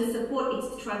and to support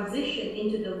its transition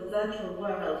into the virtual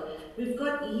world. We've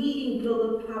got leading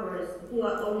global powers who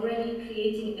are already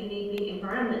creating enabling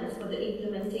environments for the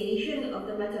implementation of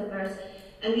the metaverse.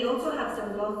 And we also have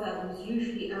some law firms,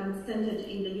 usually centered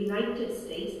in the United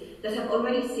States, that have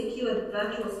already secured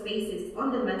virtual spaces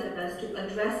on the metaverse to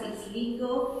address its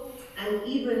legal and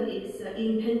even its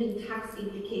impending tax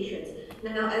implications.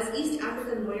 Now, as East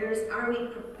African lawyers, are we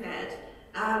prepared?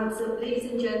 So, ladies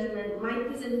and gentlemen, my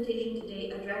presentation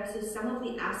today addresses some of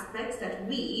the aspects that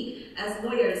we, as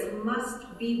lawyers,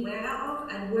 must be aware of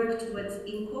and work towards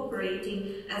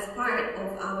incorporating as part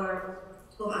of our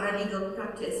legal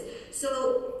practice.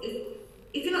 So,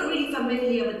 if you're not really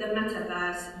familiar with the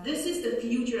metaverse, this is the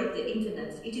future of the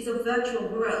internet. It is a virtual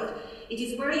world. It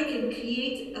is where you can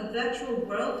create a virtual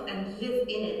world and live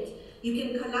in it. You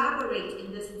can collaborate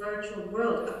in this virtual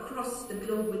world across the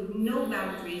globe with no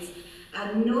boundaries,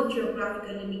 no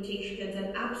geographical limitations,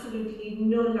 and absolutely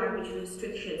no language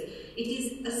restrictions. It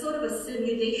is a sort of a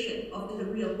simulation of the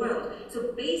real world.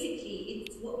 So basically,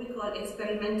 it's what we call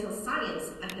experimental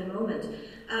science at the moment.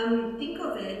 Think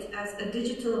of it as a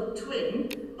digital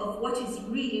twin of what is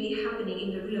really happening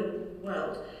in the real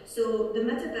world. So the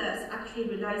metaverse actually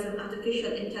relies on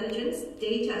artificial intelligence,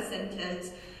 data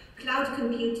centers, cloud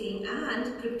computing, and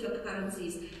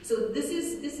cryptocurrencies. So this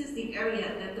is the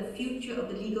area that the future of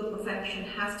the legal profession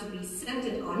has to be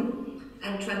centered on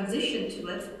and transition to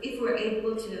it if we're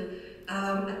able to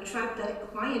attract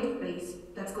that client base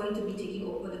that's going to be taking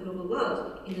over the global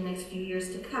world in the next few years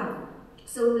to come.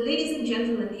 So ladies and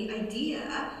gentlemen, the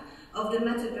idea of the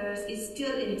metaverse is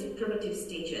still in its primitive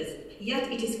stages,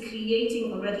 yet it is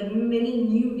creating already many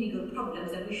new legal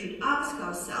problems that we should ask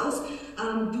ourselves,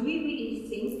 do we really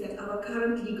think that our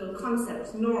current legal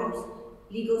concepts, norms,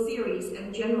 legal theories,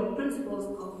 and general principles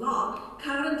of law,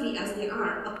 currently as they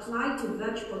are, apply to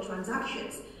virtual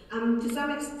transactions? To some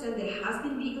extent there has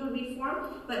been legal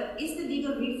reform, but is the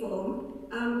legal reform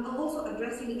also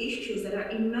addressing issues that are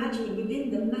emerging within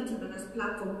the metaverse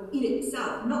platform in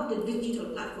itself, not the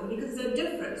digital platform, because there's a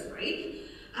difference, right?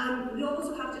 We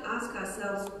also have to ask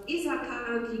ourselves, is our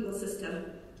current legal system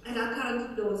and our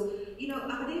current laws,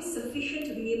 are they sufficient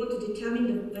to be able to determine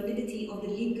the validity of the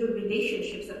legal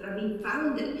relationships that are being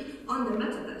founded on the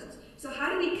metaverse? So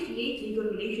how do we create legal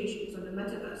relationships on the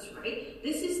metaverse, right?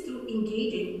 This is through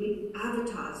engaging with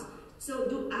avatars. So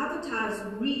do avatars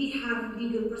really have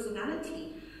legal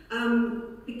personality?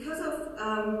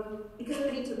 because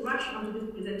we need to rush onto this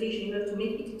presentation in order to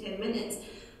make it to 10 minutes,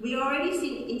 we are already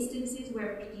seeing instances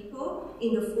where people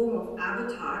in the form of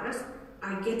avatars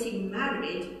are getting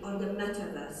married on the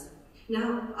metaverse.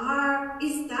 Now,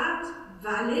 is that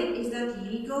valid? Is that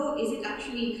legal? Is it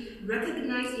actually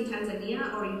recognized in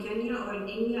Tanzania or in Kenya or in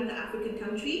any other African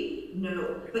country?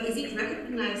 No. But is it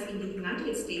recognized in the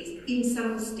United States? In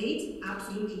some states,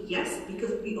 absolutely yes,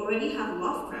 because we already have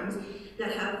law firms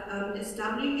that have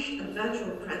established a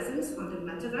virtual presence on the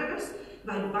metaverse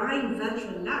by buying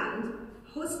virtual land,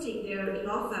 hosting their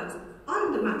law firms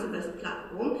on the metaverse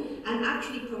platform, and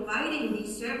actually providing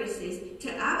these services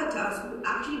to avatars who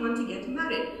actually want to get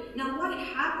married. Now, what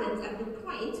happens at the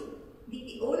point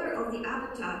the owner of the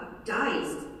avatar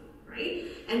dies, right?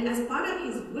 And as part of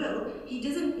his will, he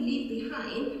doesn't leave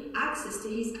behind access to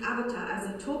his avatar as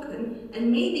a token,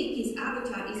 and maybe his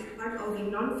avatar is part of a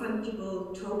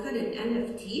non-fungible token, an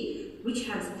NFT, which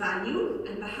has value,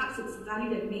 and perhaps it's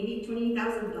valued at maybe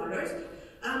 $20,000.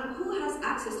 Who has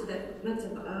access to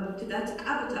that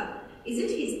avatar? Is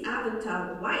it his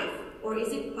avatar wife, or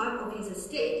is it part of his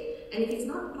estate? And if it's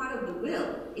not part of the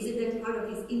will, is it then part of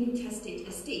his intestate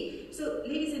estate? So,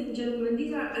 ladies and gentlemen,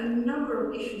 these are a number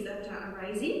of issues that are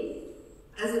arising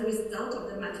as a result of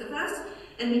the metaverse,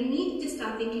 and we need to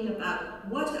start thinking about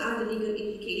what are the legal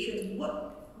implications,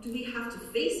 what do we have to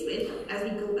face with as we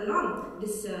go along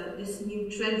this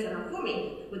new trends that are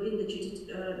forming within the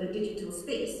digital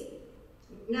space.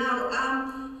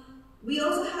 Now, we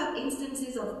also have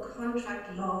instances of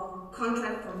contract law,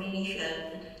 contract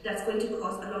formation, that's going to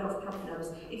cause a lot of problems.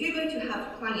 If you're going to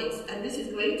have clients, and this is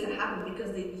going to happen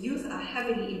because the youth are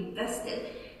heavily invested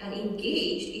and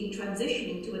engaged in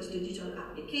transitioning towards digital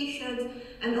applications,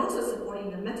 and also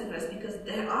supporting the metaverse because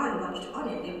they are launched on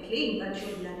it, they're playing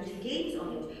virtual reality games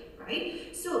on it,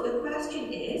 right? So the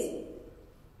question is,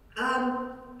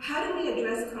 how do we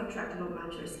address contract law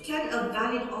matters? Can a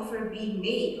valid offer be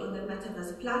made on the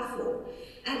metaverse platform?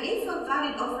 And if a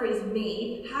valid offer is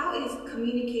made, how is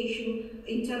communication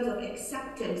in terms of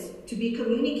acceptance to be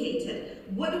communicated?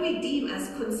 What do we deem as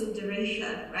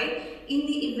consideration, right? In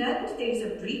the event there is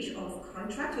a breach of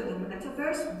contract on the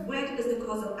metaverse, where does the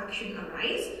cause of action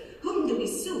arise? Whom do we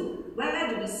sue? Where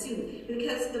do we sue?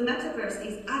 Because the metaverse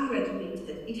is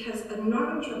unregulated. It has a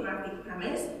non-geographic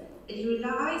premise. It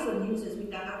relies on users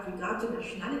without regard to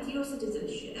nationality or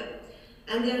citizenship,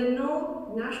 and there are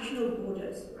no national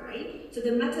borders, right? So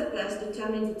the metaverse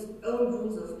determines its own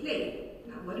rules of play.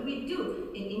 Now, what do we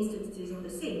do in instances of the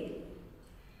same?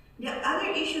 There are other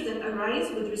issues that arise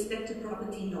with respect to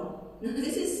property law. Now,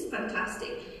 this is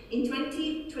fantastic. In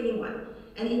 2021,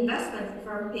 an investment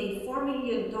firm paid $4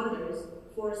 million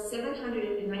for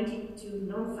 792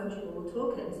 non-fungible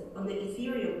tokens on the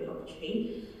Ethereum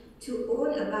blockchain to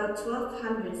own about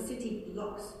 1,200 city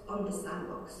blocks on the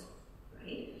sandbox,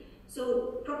 right?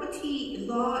 So property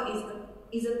law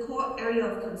is a core area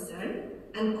of concern,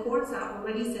 and courts are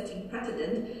already setting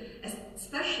precedent,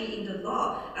 especially in the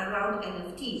law around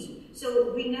NFTs.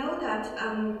 So we know that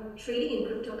trading in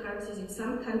cryptocurrencies in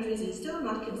some countries is still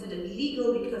not considered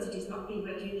legal because it is not being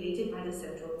regulated by the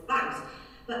central banks.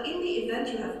 But in the event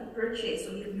you have purchased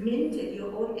or you've minted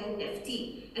your own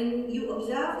NFT, and you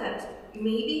observe that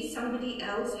maybe somebody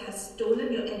else has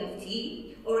stolen your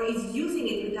NFT or is using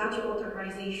it without your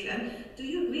authorization, do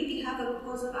you really have a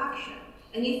cause of action?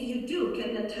 And if you do,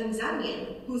 can the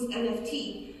Tanzanian whose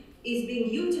NFT is being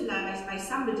utilized by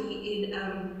somebody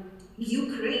in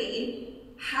Ukraine,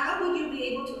 how would you be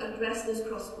able to address this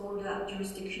cross-border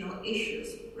jurisdictional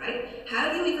issues, right?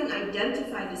 How do you even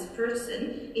identify this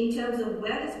person in terms of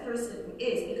where this person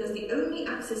is? Because the only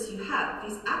access you have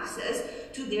is access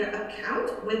to their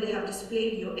account where they have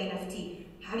displayed your NFT.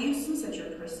 How do you sue such a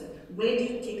person? Where do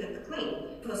you take a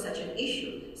claim for such an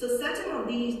issue? So certain of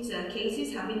these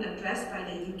cases have been addressed by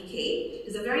the UK.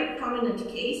 There's a very prominent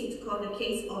case. It's called the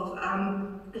case of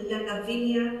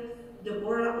Lavinia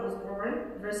Deborah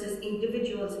Osborne versus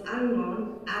Individuals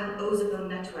Unknown and Ozone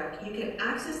Network. You can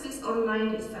access this online.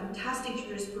 It's fantastic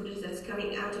jurisprudence that's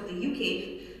coming out of the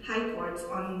UK High Courts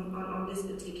on this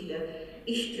particular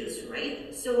issues,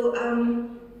 right? So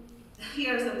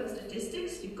here are some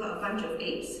statistics. You've got a bunch of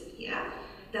apes here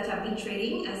that have been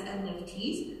trading as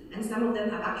NFTs, and some of them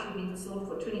have actually been sold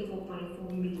for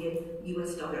 $24.4 million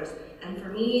US. And for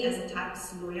me, as a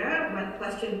tax lawyer, my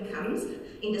question comes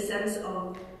in the sense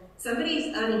of somebody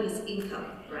is earning this income,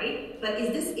 right? But is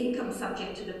this income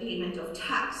subject to the payment of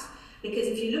tax? Because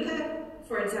if you look at,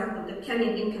 for example, the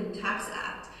Kenyan Income Tax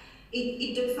Act,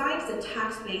 It defines the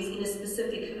tax base in a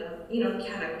specific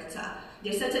character.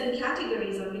 There are certain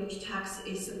categories on which tax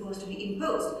is supposed to be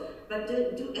imposed, but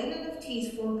do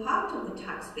NFTs form part of the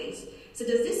tax base? So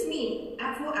does this mean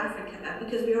for Africa,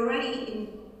 because we already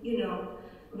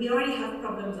we already have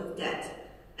problems of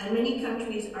debt, and many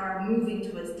countries are moving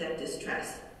towards debt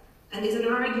distress. And there's an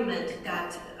argument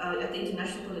that at the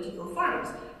international political forums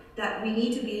that we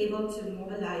need to be able to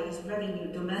mobilize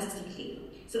revenue domestically.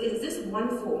 So is this one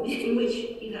form in which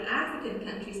African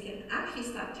countries can actually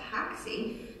start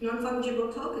taxing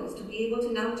non-fungible tokens to be able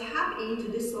to now tap into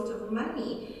this sort of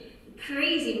money,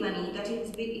 crazy money that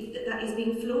is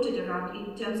being floated around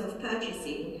in terms of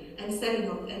purchasing and selling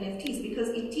of NFTs, because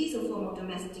it is a form of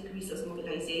domestic resource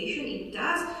mobilization. It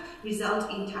does result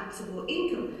in taxable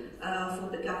income for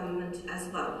the government as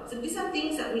well. So these are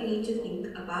things that we need to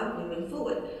think about moving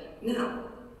forward. Now,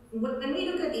 when we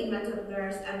look at the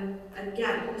metaverse, and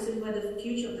again, this is where the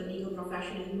future of the legal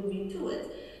profession is moving towards,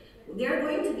 there are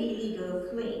going to be legal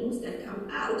claims that come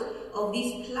out of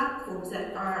these platforms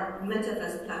that are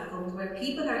metaverse platforms where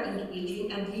people are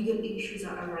engaging and legal issues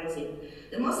are arising.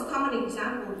 The most common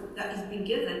example that has been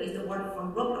given is the one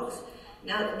from Roblox.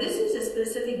 Now, this is a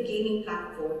specific gaming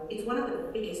platform. It's one of the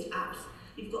biggest apps.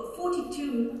 You've got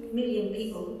 42 million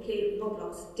people who play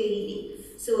Roblox daily.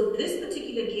 So this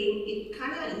particular game, it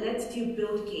kind of lets you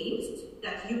build games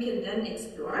that you can then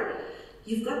explore.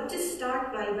 You've got to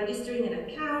start by registering an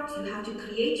account, you have to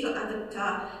create your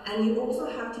avatar, and you also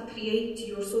have to create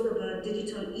your sort of a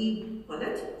digital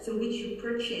e-wallet through which you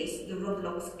purchase the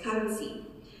Roblox currency.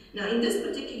 Now in this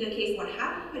particular case, what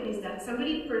happened is that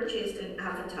somebody purchased an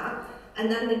avatar,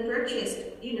 and then they purchased,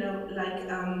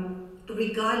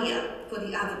 regalia for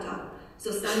the avatar.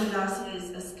 So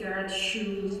sunglasses, a skirt,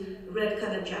 shoes, red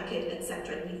colored jacket,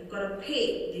 etc. You've got to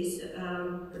pay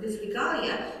this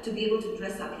regalia to be able to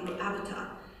dress up your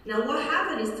avatar. Now what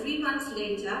happened is 3 months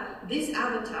later, this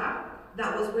avatar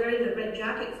that was wearing the red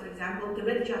jacket, for example, the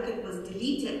red jacket was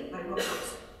deleted by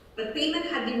Roblox. But payment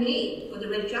had been made for the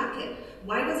red jacket.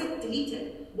 Why was it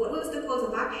deleted? What was the cause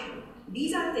of action?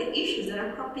 These are the issues that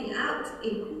are cropping out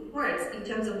in courts in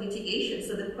terms of litigation.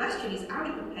 So the question is, are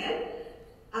we prepared?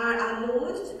 Are our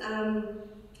laws,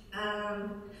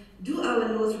 do our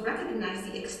laws recognize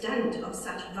the extent of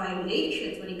such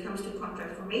violations when it comes to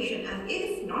contract formation? And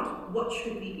if not, what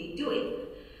should we be doing?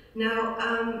 Now,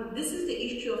 this is the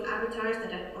issue of avatars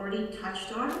that I've already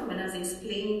touched on when I was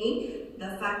explaining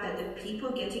the fact that the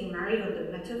people getting married on the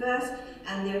metaverse,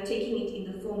 and they're taking it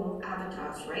in the form of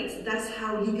avatars, right? So that's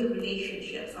how legal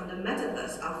relationships on the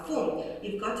metaverse are formed.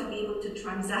 You've got to be able to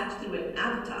transact through an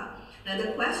avatar. Now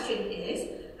the question is,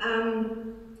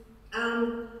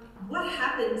 what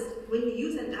happens when you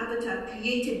use an avatar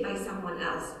created by someone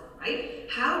else, right?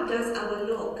 How does our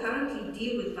law currently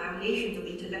deal with violations of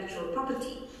intellectual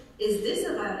property? Is this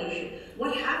a violation?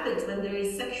 What happens when there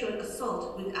is sexual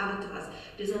assault with avatars?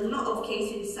 There's a lot of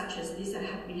cases such as this that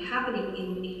have been happening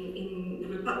in the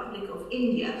Republic of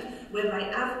India, whereby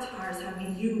avatars have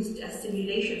been used as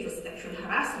simulation for sexual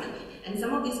harassment. And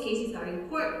some of these cases are in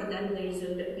court, but then there's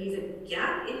a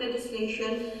gap in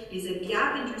legislation, there's a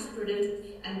gap in jurisprudence,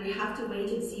 and we have to wait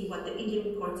and see what the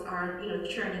Indian courts are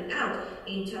churning out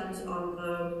in terms of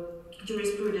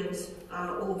jurisprudence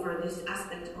over this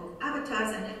aspect of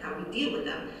avatars and how we deal with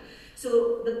them.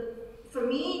 So for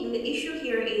me, the issue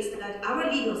here is that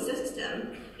our legal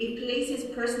system, it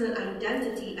places personal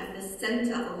identity at the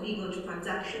center of legal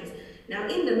transactions. Now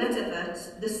in the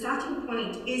metaverse, the starting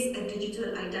point is a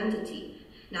digital identity.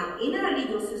 Now in our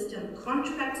legal system,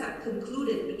 contracts are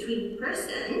concluded between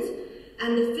persons,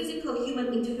 and the physical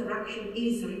human interaction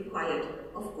is required.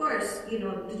 Of course,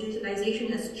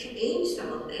 digitalization has changed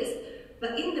some of this,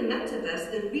 but in the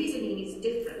metaverse, the reasoning is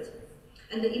different.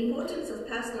 And the importance of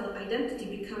personal identity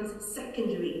becomes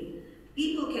secondary.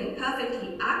 People can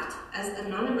perfectly act as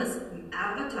anonymous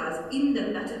avatars in the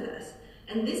metaverse.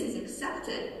 And this is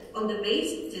accepted on the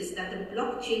basis that the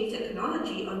blockchain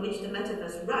technology on which the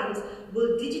metaverse runs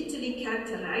will digitally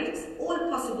characterize all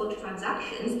possible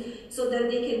transactions so that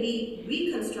they can be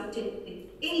reconstructed at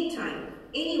any time,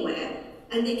 anywhere,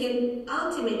 and they can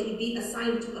ultimately be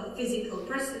assigned to a physical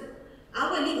person.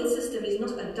 Our legal system is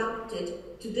not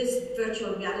adapted to this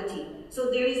virtual reality. So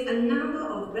there is a number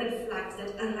of red flags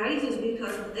that arises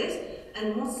because of this,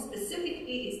 and more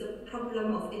specifically, it's the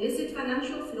problem of illicit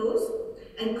financial flows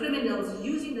and criminals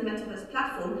using the metaverse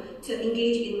platform to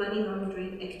engage in money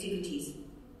laundering activities.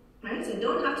 Right? So I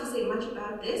don't have to say much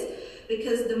about this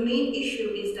because the main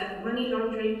issue is that money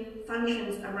laundering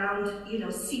functions around,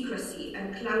 secrecy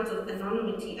and clouds of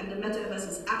anonymity, and the metaverse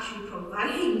is actually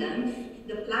providing them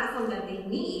the platform that they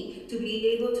need to be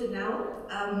able to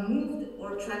now move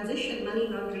or transition money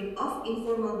laundering off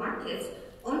informal markets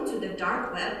onto the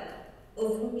dark web,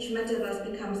 of which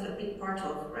metaverse becomes a big part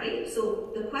of, right?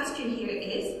 So the question here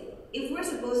is, if we're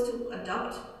supposed to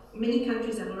adopt, many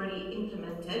countries have already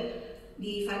implemented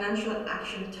the Financial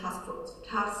Action Task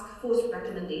Force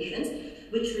recommendations,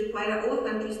 which require all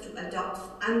countries to adopt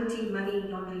anti-money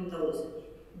laundering laws.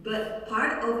 But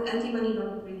part of anti-money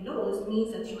laundering laws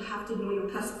means that you have to know your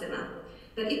customer.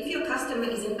 But if your customer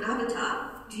is an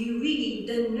avatar, do you really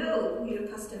then know who your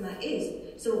customer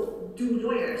is? So do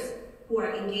lawyers who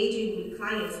are engaging with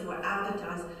clients who are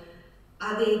avatars,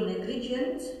 are they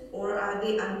negligent, or are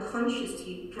they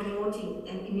unconsciously promoting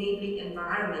an enabling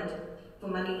environment for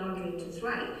money laundering to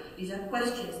thrive? These are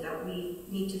questions that we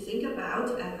need to think about,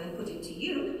 and I put it to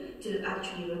you to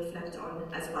actually reflect on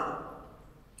as well.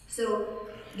 So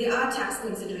there are tax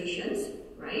considerations,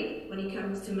 right? When it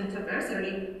comes to metaverse, I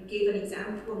already gave an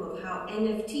example of how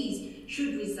NFTs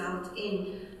should result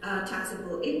in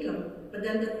taxable income. But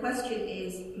then the question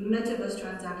is, metaverse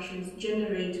transactions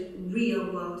generate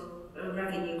real world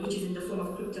revenue, which is in the form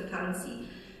of cryptocurrency.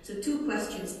 So two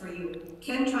questions for you.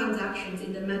 Can transactions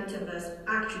in the metaverse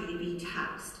actually be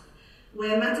taxed?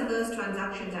 Where metaverse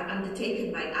transactions are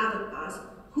undertaken by avatars,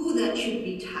 who then should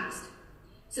be taxed?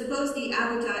 Suppose the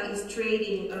avatar is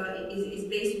trading, is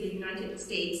based in the United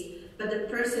States, but the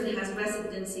person has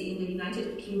residency in the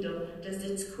United Kingdom. Does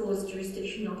this cause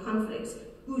jurisdictional conflicts?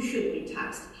 Who should be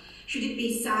taxed? Should it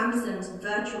be Samsung's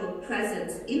virtual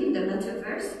presence in the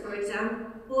metaverse, for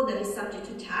example, that is subject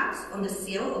to tax on the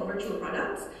sale of virtual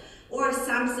products, or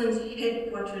Samsung's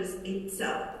headquarters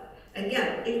itself?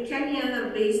 Again, if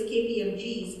Kenya-based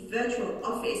KPMG's virtual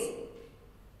office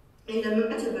in the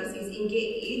metaverse is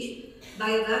engaged by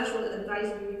a virtual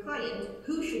advisory client,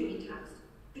 who should be taxed?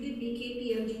 Should it be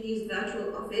KPMG's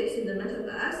virtual office in the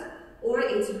metaverse, or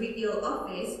its real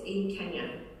office in Kenya?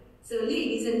 So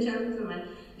ladies and gentlemen,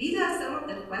 these are some of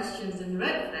the questions and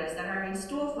red flags that are in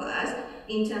store for us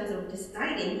in terms of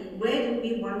deciding where do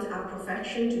we want our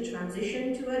profession to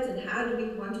transition towards, and how do we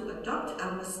want to adopt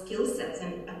our skill sets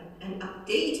and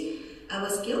update our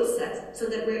skill sets so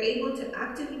that we're able to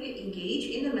actively engage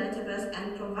in the metaverse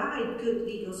and provide good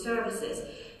legal services.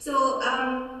 So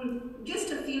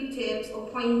just a few tips or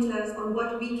pointers on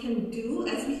what we can do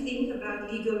as we think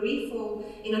about legal reform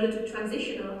in order to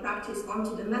transition our practice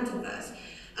onto the metaverse.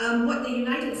 What the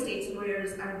United States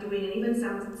lawyers are doing, and even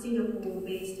some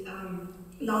Singapore-based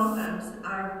law firms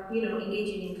are,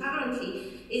 engaging in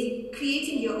currently, is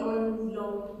creating your own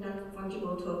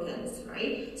non-fungible tokens,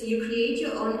 right? So you create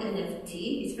your own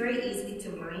NFT. It's very easy to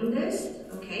mine this,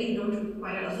 okay? You don't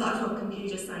require a lot of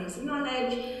computer science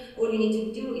knowledge. All you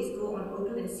need to do is go on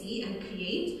OpenSea and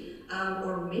create,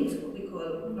 or mint, what we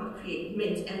call, not create,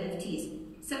 mint NFTs.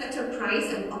 Set a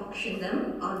price and auction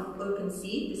them on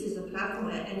OpenSea. This is the platform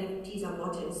where NFTs are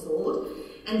bought and sold.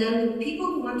 And then the people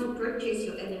who want to purchase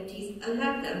your NFTs,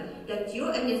 alert them that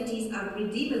your NFTs are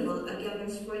redeemable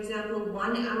against, for example,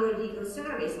 1 hour legal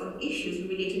service on issues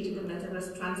related to the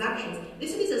metaverse transactions.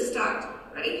 This is a start,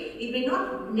 right? It may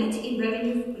not net in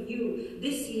revenue for you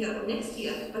this year or next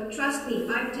year, but trust me,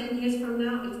 5-10 years from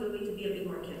now, it's going to be a big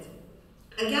market.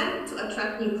 Again, to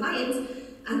attract new clients,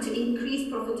 and to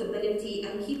increase profitability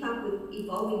and keep up with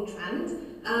evolving trends,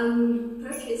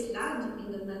 purchase land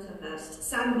in the metaverse.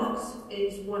 Sandbox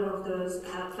is one of those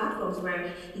platforms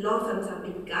where law firms have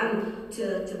begun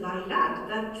to buy land,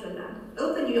 virtual land.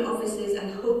 Open your offices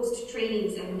and host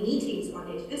trainings and meetings on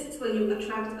it. This is where you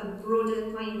attract a broader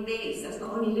client base that's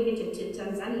not only limited to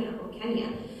Tanzania or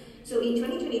Kenya. So in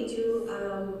 2022,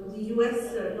 the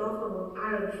US law firm of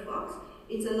Aaron Fox,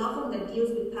 it's a law firm that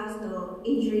deals with personal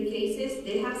injury cases.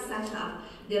 They have set up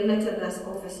their metaverse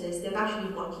offices. They've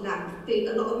actually bought land, paid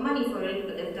a lot of money for it,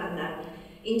 but they've done that.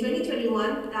 In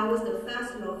 2021, that was the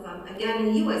first law firm, again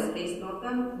a US-based law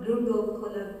firm,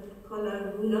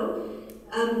 Colarulo.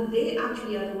 They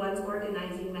actually are the ones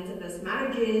organizing metaverse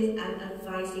marriages and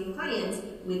advising clients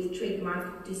with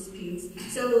trademark disputes.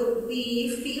 So the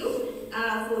field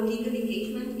for legal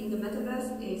engagement in the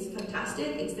metaverse is fantastic.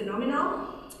 It's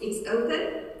phenomenal. It's open,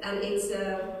 and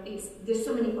there's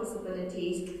so many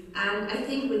possibilities. And I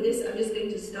think with this, I'm just going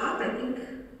to stop.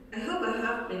 I hope I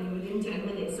have been within 10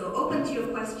 minutes. So open to your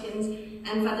questions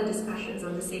and further discussions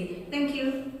on the same. Thank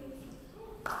you.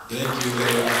 Thank you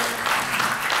very much.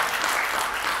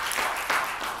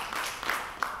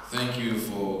 Thank you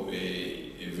for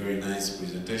a very nice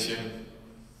presentation.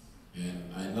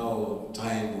 And I know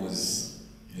time was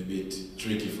a bit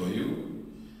tricky for you.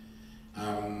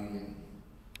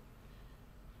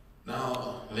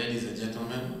 ladies and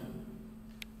gentlemen,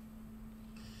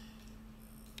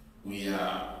 we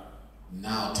are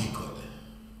now tickled.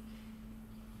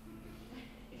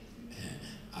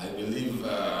 I believe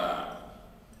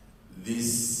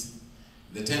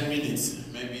the 10 minutes,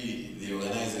 maybe the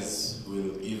organizers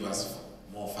will give us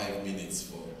more 5 minutes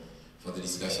for the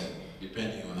discussion,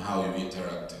 depending on how you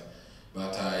interact.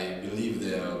 But I believe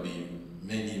there will be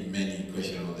many, many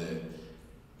questions of the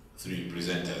three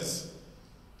presenters.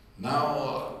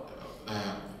 Now,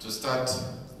 to start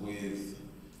with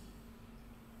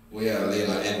where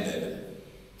Leila ended.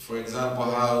 For example,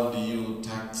 how do you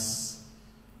tax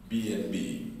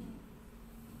B&B?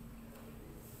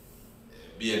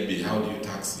 B&B, how do you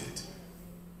tax it?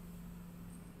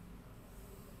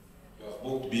 You have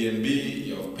booked B&B,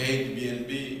 you have paid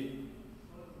B&B,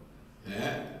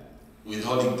 yeah?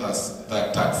 Withholding taxes.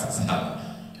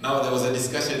 Now there was a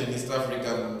discussion in East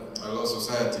African Law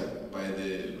Society by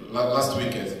the last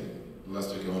week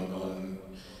on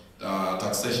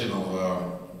taxation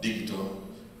of digital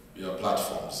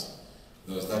platforms.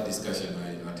 There was that discussion.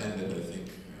 I attended. I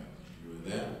think you were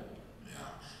there. Yeah.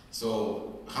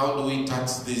 So how do we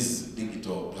tax these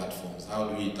digital platforms? How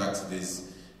do we tax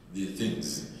these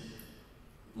things?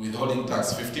 Withholding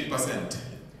tax 15%.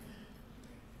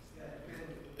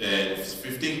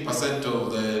 15%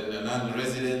 of the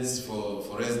non-residents,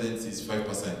 for residents is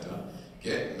 5%.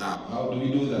 Okay, now how do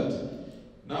we do that?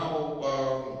 Now,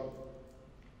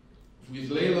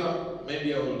 with Leila,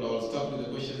 maybe I'll start with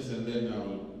the questions and then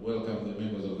I'll welcome the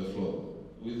members of the floor.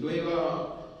 With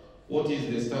Leila, what is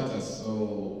the status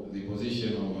or the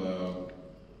position of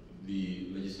the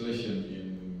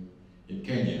legislation in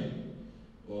Kenya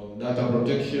on data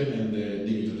protection and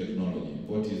digital technology?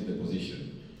 What is the position?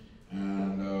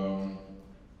 And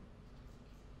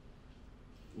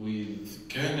with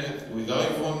Kenneth, with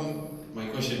Ivan, my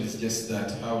question is just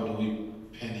that: how do we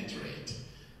penetrate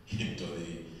into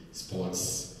the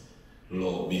sports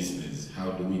law business?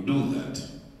 How do we do that?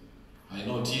 I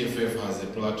know TFF has a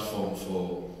platform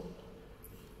for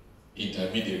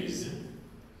intermediaries,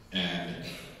 and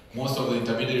most of the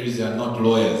intermediaries are not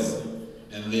lawyers,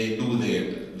 and they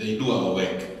do our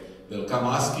work. They'll come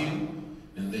ask you,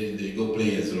 and then they go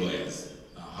play as lawyers.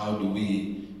 Now, how do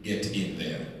we get in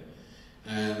there?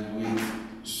 And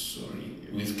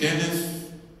with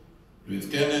Kenneth,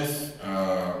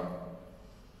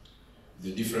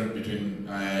 the difference between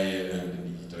AI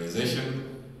and digitalization.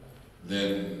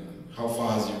 Then, how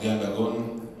far has Uganda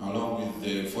gone along with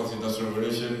the fourth industrial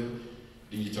revolution,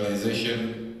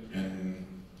 digitalization, and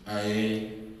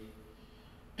IA,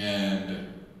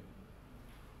 and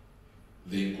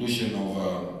the inclusion of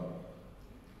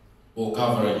or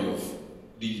coverage of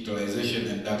digitalization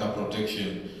and data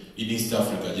protection in East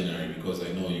Africa generally, because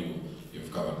I know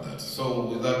you've covered that. So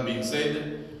with that being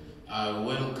said, I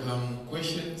welcome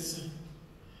questions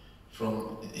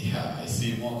from, I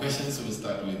see more questions. We'll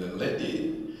start with the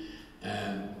lady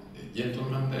and the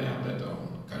gentleman there, later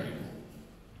on, Karibu.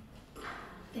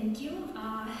 Thank you.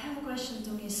 I have a question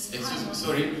to Ms.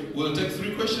 Sorry, we'll take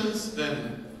 3 questions,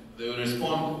 then they will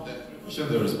respond, then 3 questions,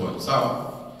 they will respond.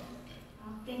 So,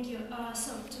 thank you. I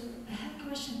have a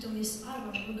question to Ms.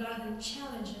 Ivan regarding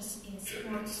challenges in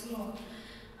sports law.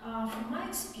 From my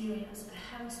experience,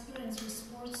 I have experience with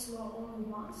sports law only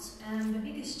once, and the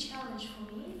biggest challenge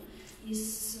for me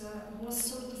was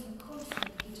sort of a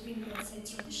conflict between, let's say,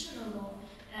 traditional law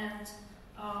and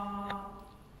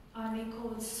I may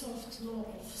call it soft law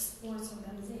of sports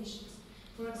organizations.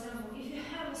 For example, if you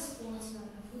have a sportsman,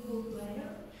 a football player,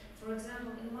 for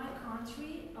example, in my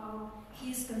country,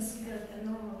 he is considered a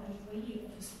normal employee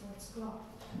of a sports club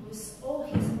with all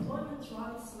his employment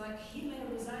rights. Like, he may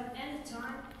resign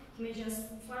anytime, he may just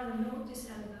file a notice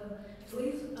and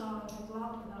leave the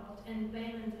club without any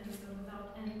payment and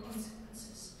without any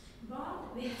consequences.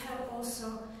 But we have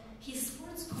also his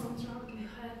sports contract. We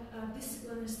have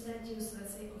disciplinary statutes,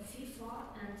 let's say, of FIFA,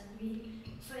 and we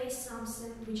face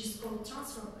something which is called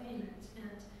transfer payment.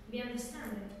 And we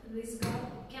understand that this guy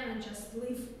cannot just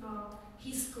leave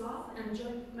his club and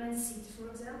join Man City, for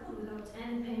example, without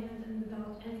any payment and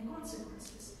without any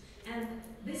consequences. And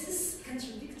this is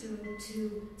contradictory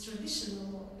to traditional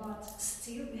law, but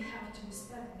still we have to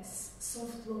respect this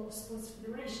soft law of sports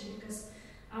federation, because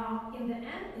in the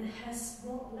end it has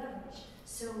more leverage.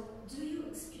 So do you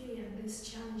experience these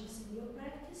challenges in your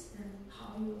practice, and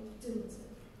how you deal with them?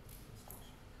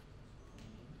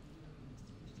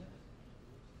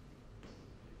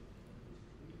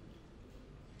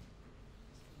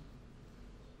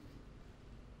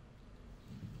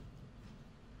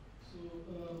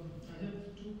 I have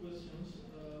 2 questions.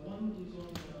 One is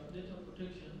on data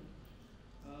protection.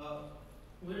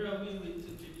 where are we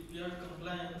with GDPR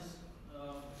compliance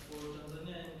for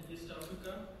Tanzania and East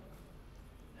Africa?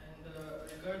 And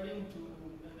regarding to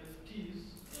NFTs,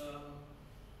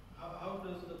 how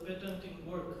does the patenting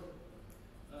work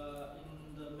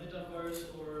in the metaverse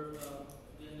or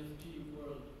the NFT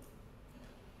world?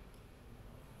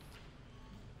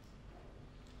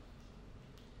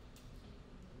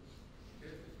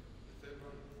 Okay, the third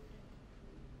one.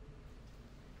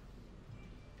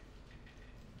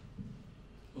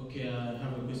 Okay, I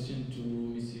have a question to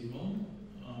Ms. Yvonne.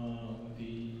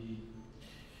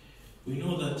 We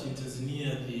know that in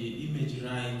Tanzania the image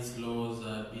rights laws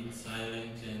are a bit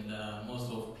silent, and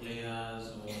most of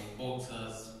players or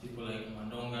boxers, people like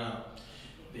Mandonga,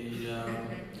 their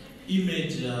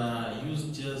image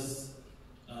used just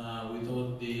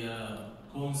without their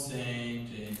consent.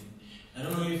 And I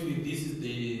don't know if this is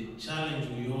the challenge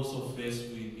we also face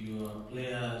with your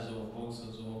players or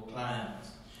boxers or clients,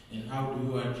 and how do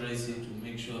you address it to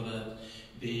make sure that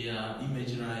their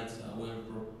image rights are well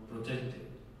protected?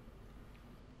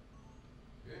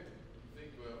 Okay, I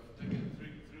think we have taken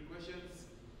three questions.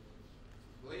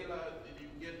 Leila, did you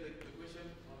get the question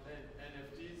on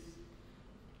NFTs?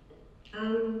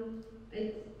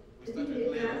 We start with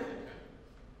Leila, I think.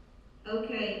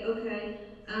 Okay.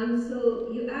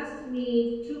 So you asked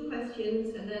me two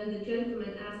questions, and then the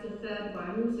gentleman asked a third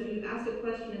one. So you asked a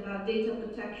question about data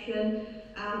protection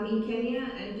in Kenya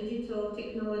and digital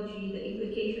technology, the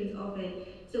implications of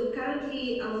it. So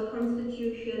currently, our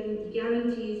constitution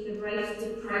guarantees the right to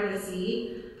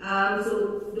privacy.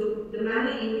 So the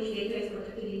manner in which data is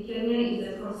protected in Kenya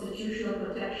is a constitutional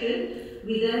protection.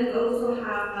 We then also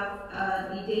have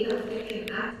the Data Protection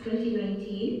Act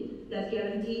 2019 that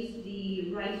guarantees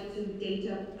the right to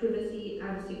data privacy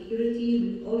and security.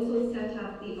 We've also set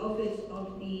up the office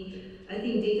of the,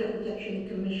 Data Protection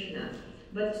Commissioner.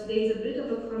 But there's a bit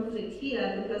of a conflict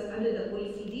here because under the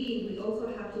OECD, we also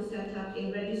have to set up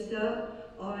a register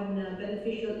on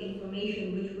beneficial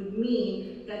information, which would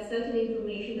mean that certain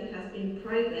information that has been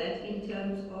private in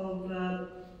terms of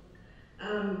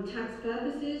tax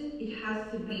purposes, it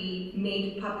has to be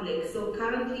made public. So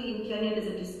currently in Kenya, there's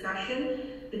a discussion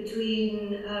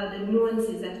between the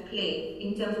nuances at play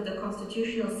in terms of the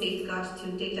constitutional safeguards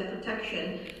to data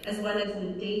protection, as well as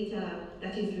the data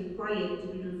that is required to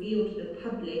be revealed to the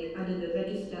public under the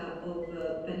register of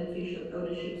beneficial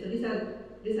ownership. So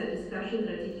these are discussions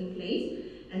that are taking place,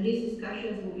 and these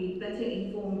discussions will be better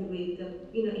informed with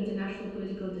the international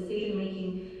political decision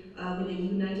making with the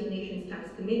United Nations Tax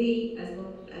Committee as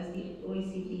well as the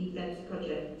OECD BEPS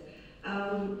project.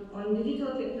 On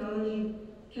digital technology,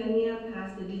 Kenya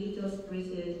passed the Digital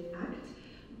Services Act,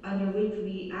 under which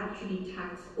we actually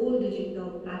tax all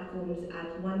digital platforms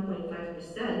at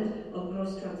 1.5% of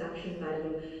gross transaction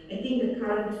value. I think the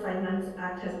current Finance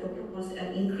Act has proposed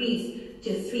an increase to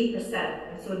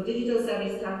 3%. So digital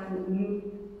service tax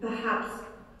perhaps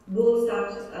will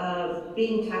start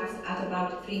being taxed at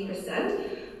about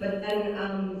 3%. But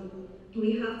then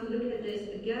we have to look at this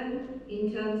again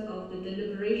in terms of the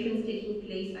deliberations taking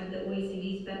place at the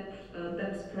OECD's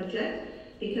BEPS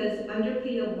project, because under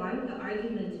Pillar 1, the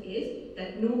argument is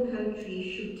that no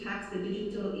country should tax the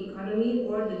digital economy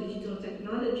or the digital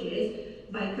technologies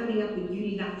by coming up with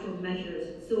unilateral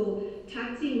measures. So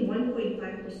taxing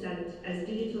 1.5% as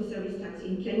digital service tax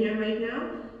in Kenya right now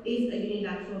is a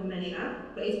unilateral measure,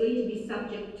 but it's going to be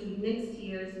subject to next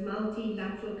year's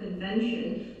multilateral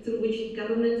convention through which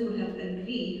governments will have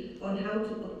agreed on how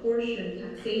to apportion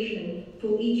taxation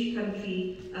for each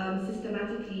country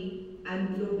systematically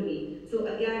and globally. So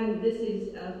again, this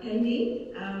is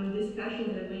pending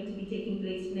discussions that are going to be taking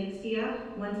place next year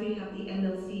once we have the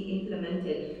MLC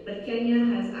implemented. But Kenya,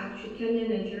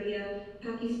 Nigeria,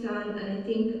 Pakistan, and I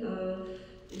think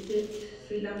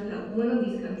Sri Lanka, one of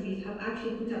these countries have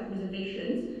actually put up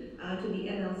reservations to the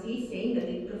MLC saying that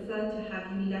they prefer to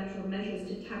have unilateral measures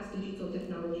to tax digital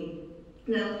technology.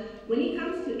 Now, when it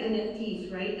comes to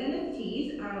NFTs, right,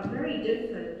 NFTs are very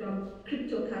different from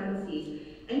cryptocurrencies.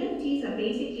 NFTs are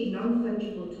basically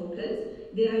non-fungible tokens.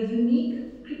 They are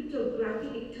unique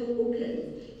cryptographic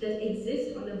tokens that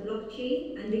exist on a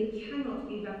blockchain and they cannot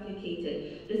be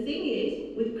replicated. The thing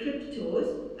is, with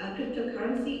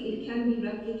cryptocurrency, it can be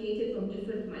replicated from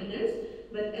different miners,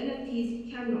 but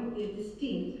NFTs cannot. They're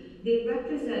distinct. They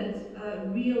represent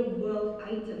real-world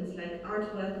items like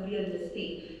artwork, real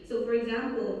estate. So, for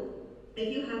example,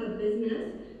 if you have a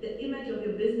business, the image of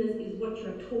your business is what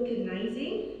you're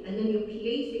tokenizing, and then you're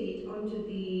placing it onto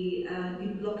the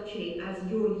blockchain as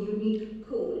your unique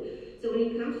code. So when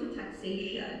it comes to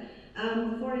taxation,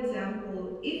 for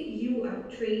example, if you are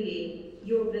trading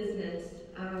your business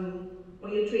or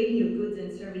you're trading your goods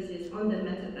and services on the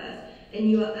metaverse, and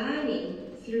you are earning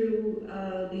through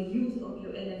the use of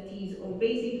your NFTs, or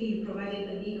basically you provided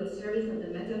a legal service on the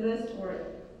metaverse, or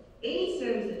any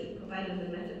service that you provide on the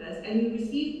metaverse, and you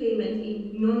receive payment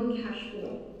in non-cash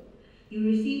form. You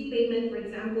receive payment, for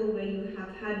example, where you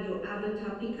have had your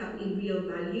avatar pick up in real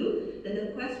value, then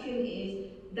the question is,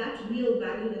 that real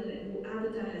value that your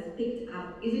avatar has picked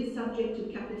up, is it subject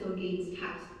to capital gains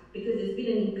tax? Because there's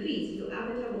been an increase. Your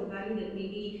avatar was valued at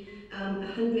maybe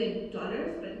 $100,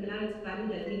 but now it's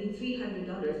valued at maybe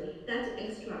 $300. That's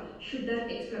extra. Should that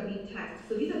extra be taxed?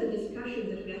 So these are the discussions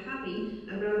that we're having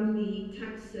around the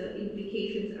tax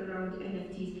implications around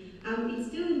NFTs. It's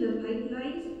still in the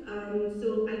pipeline,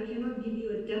 so I cannot give you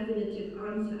a definitive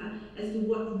answer as to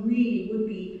what really would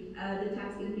be the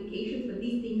tax implications, but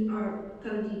these things are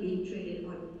currently being traded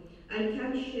on. I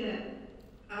can share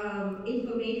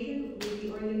information with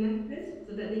the organizers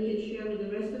so that they can share with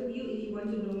the rest of you if you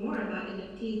want to know more about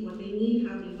NFTs, what they mean,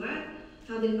 how they work,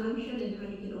 how they function, and how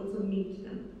you can also mint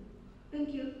them.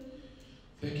 Thank you.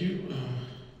 Thank you.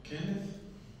 Kenneth?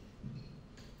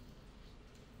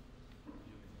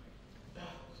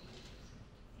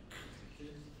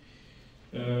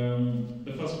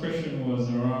 The first question was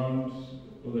around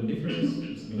the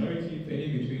difference, similarity, if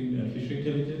any, between artificial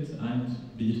intelligence and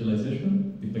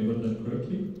digitalization, if I got that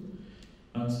correctly.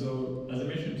 And so, as I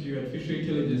mentioned to you, artificial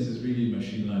intelligence is really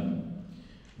machine learning.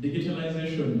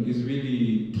 Digitalization is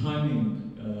really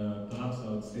turning, perhaps I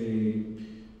would say,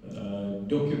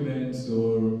 documents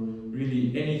or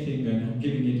really anything and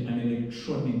giving it an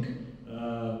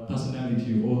electronic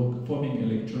personality or forming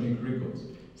electronic records.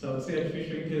 So I would say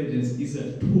artificial intelligence is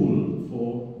a tool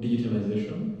for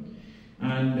digitalization.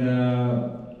 And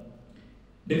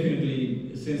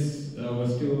definitely, since we're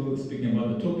still speaking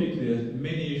about the topic, there are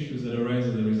many issues that arise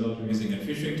as a result of using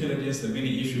artificial intelligence. There are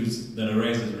many issues that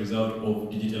arise as a result of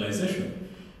digitalization.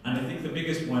 And I think the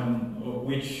biggest one,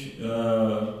 which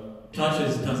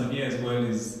touches Tanzania as well,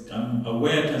 is I'm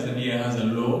aware Tanzania has a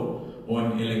law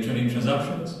on electronic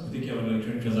transactions. I think you have an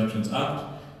Electronic Transactions Act.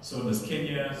 So does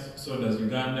Kenya, so does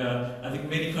Uganda. I think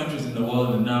many countries in the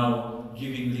world are now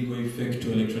giving legal effect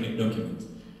to electronic documents.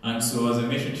 And so, as I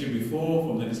mentioned to you before,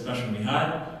 from the discussion we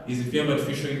had, is if you have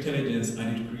artificial intelligence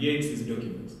and it creates these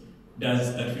documents,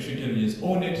 does artificial intelligence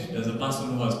own it? Does a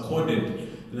person who has coded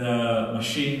the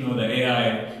machine or the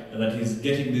AI that is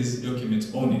getting these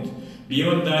documents own it?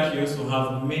 Beyond that, you also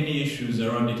have many issues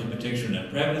around data protection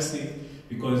and privacy,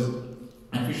 because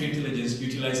artificial intelligence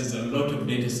utilizes a lot of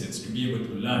data sets to be able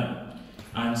to learn.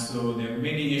 And so there are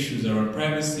many issues around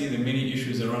privacy, there are many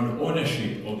issues around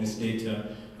ownership of this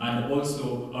data, and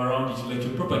also around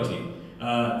intellectual property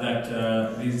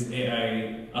that these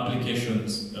AI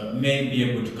applications may be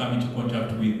able to come into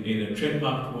contact with either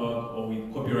trademarked work or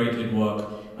with copyrighted work,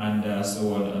 and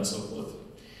so on and so forth.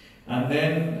 And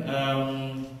then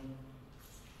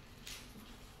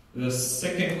the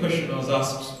second question I was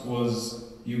asked was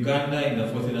Uganda in the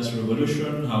fourth industrial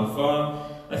revolution, how far?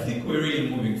 I think we're really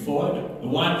moving forward.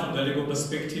 One, from the legal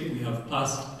perspective, we have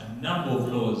passed a number of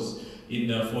laws in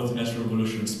the fourth industrial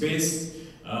revolution space.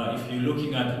 If you're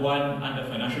looking at one under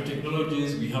financial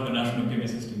technologies, we have a National Payment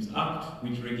Systems Act,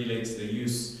 which regulates the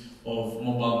use of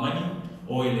mobile money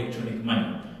or electronic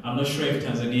money. I'm not sure if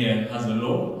Tanzania has a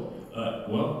law.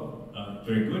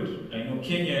 Very good. I know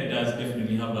Kenya does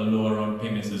definitely have a law around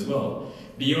payments as well.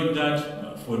 Beyond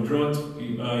that, for drones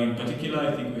in particular,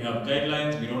 I think we have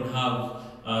guidelines. We don't have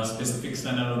a specific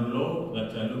standalone law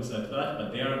that looks at that,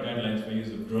 but there are guidelines for use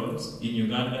of drones in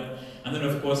Uganda. And then,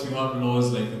 of course, you have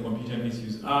laws like the Computer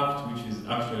Misuse Act, which is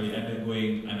actually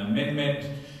undergoing an amendment.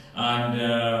 And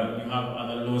you have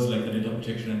other laws like the Data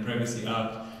Protection and Privacy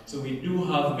Act. So we do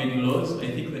have many laws. I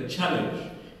think the challenge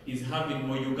is having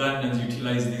more Ugandans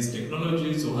utilize these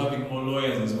technologies, or having more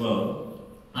lawyers as well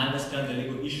understand the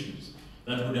legal issues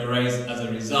that would arise as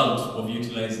a result of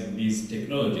utilizing these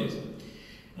technologies.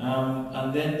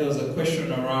 And then there was a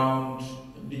question around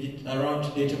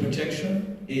data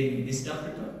protection in East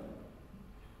Africa.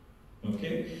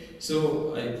 Okay,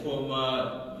 so from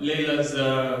Leila's,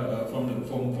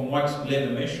 from what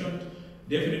Leila mentioned,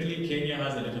 definitely Kenya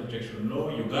has a data protection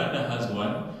law, Uganda has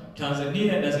one,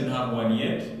 Tanzania doesn't have one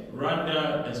yet,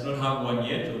 Rwanda does not have one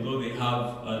yet, although they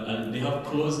have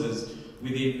clauses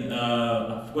within,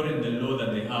 I've forgotten the law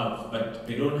that they have, but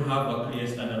they don't have a clear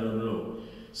standalone law.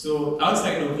 So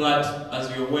outside of that, as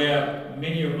you're aware,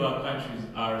 many of our countries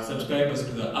are subscribers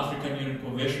to the African Union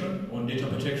Convention on Data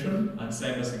Protection and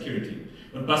Cyber Security,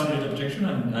 on personal data protection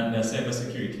and cyber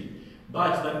security.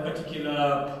 But that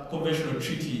particular convention or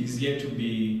treaty is yet to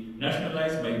be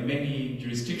nationalized by many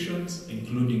jurisdictions,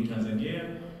 including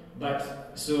Tanzania.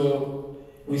 But so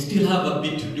we still have a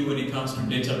bit to do when it comes to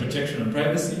data protection and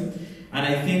privacy. And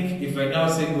I think if I now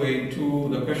segue to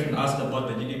the question asked about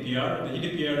the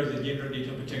GDPR is a General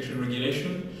Data Protection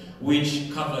Regulation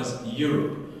which covers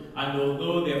Europe. And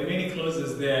although there are many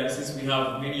clauses there, since we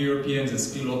have many Europeans that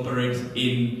still operate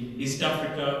in East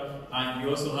Africa, and we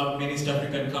also have many East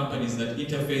African companies that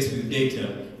interface with data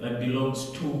that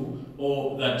belongs to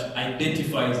or that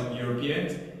identifies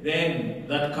Europeans, then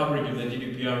that coverage of the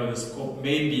GDPR or the scope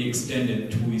may be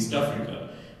extended to East Africa.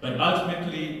 But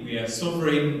ultimately, we are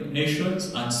sovereign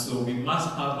nations, and so we must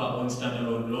have our own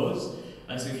standalone laws.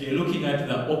 And so if you're looking at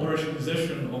the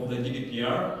operationalization of the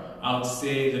GDPR, I would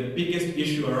say the biggest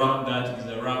issue around that is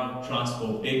around transfer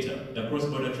of data, the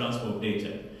cross-border transfer of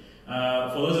data.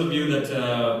 For those of you that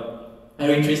are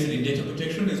interested in data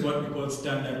protection, is what we call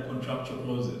standard contractual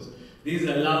clauses. These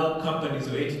allow companies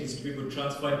or entities to be able to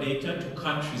transfer data to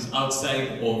countries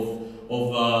outside of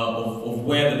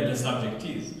where the data subject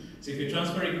is. So if you're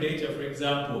transferring data, for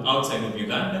example, outside of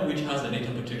Uganda, which has a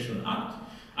Data Protection Act,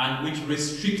 and which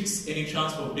restricts any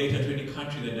transfer of data to any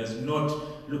country that does not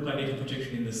look at data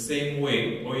protection in the same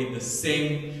way or with the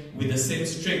same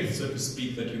strength, so to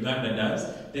speak, that Uganda does,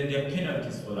 then there are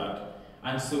penalties for that.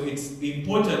 And so it's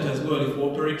important as well, if we're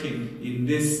operating in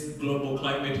this global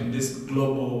climate, in this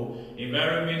global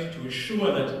environment, to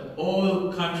ensure that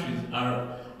all countries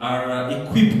are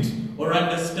equipped or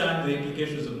understand the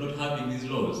implications of not having these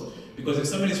laws. Because if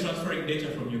somebody is transferring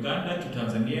data from Uganda to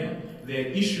Tanzania, there are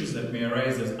issues that may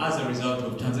arise as a result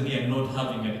of Tanzania not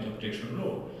having a data protection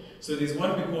law. So there's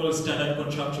what we call standard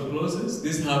contractual clauses.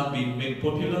 These have been made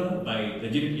popular by the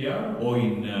GDPR or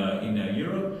in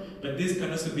Europe, but this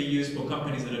can also be used for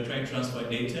companies that are trying to transfer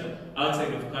data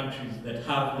outside of countries that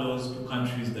have laws to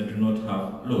countries that do not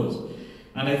have laws.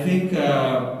 And I think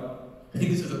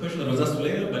this is a question that was asked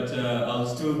later, but I'll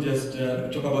still just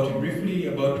talk about it briefly,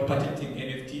 about patenting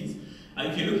NFTs.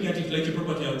 And if you're looking at intellectual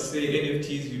property, I would say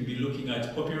NFTs, you'd be looking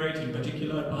at copyright in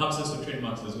particular, perhaps also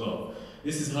trademarks as well.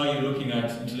 This is how you're looking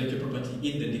at intellectual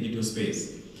property in the digital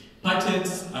space.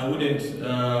 Patents, I wouldn't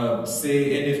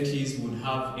say NFTs would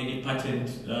have any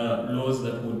patent laws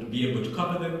that would be able to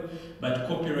cover them, but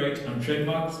copyright and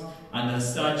trademarks, and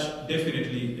as such,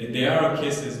 definitely, there are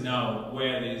cases now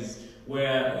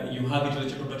where you have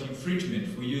intellectual property infringement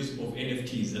for use of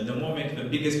NFTs. At the moment, the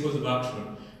biggest cause of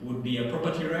action would be a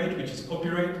property right, which is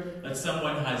copyright, that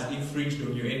someone has infringed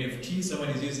on your NFT, someone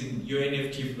is using your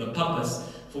NFT for the purpose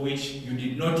for which you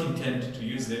did not intend to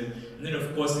use them. And then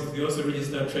of course, if we also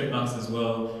register trademarks as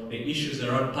well, the issues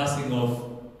around passing off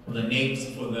the names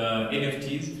for the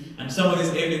NFTs. And some of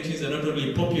these NFTs are not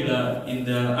only popular in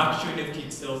the actual NFT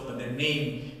itself, but the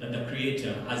name that the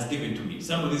creator has given to it.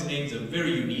 Some of these names are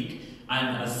very unique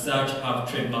and as such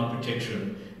have trademark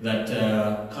protection that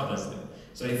covers them.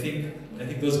 So I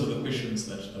think those were the questions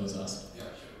that I was asked. Yeah, sure.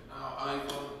 Now I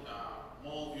want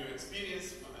more of your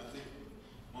experience, but I think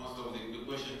most of the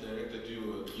questions directed to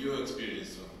you, your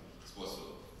experience on sports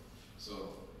law. So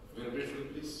very briefly,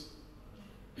 please.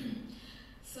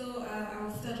 So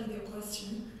I'll start with your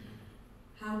question.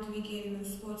 How do we get into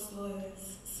sports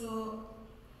lawyers? So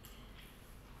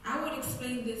I would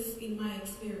explain this in my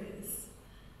experience.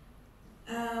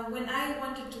 When I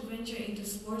wanted to venture into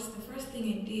sports, the first thing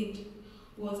I did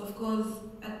was, of course,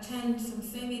 attend some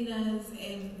seminars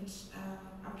and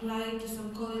apply to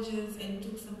some colleges and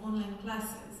took some online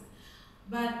classes.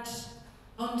 But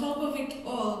on top of it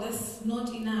all, that's not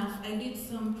enough. I did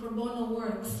some pro bono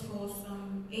works for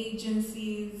some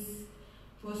agencies,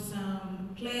 for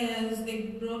some players.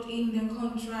 They brought in their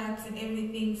contracts and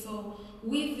everything. So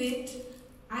with it,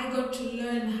 I got to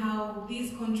learn how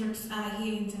these contracts are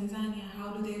here in Tanzania. How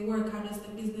do they work? How does the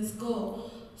business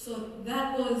go? So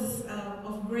that was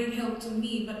of great help to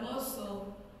me, but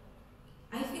also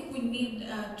I think we need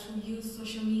to use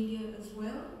social media as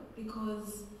well,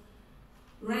 because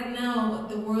right now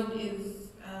the world is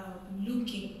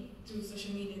looking through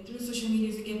social media. Through social media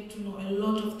you get to know a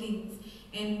lot of things,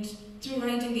 and through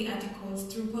writing the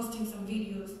articles, through posting some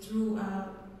videos, through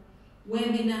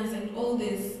webinars and all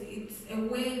this, it's a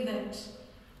way that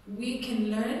we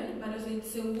can learn, but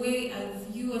it's a way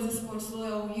as you as a sports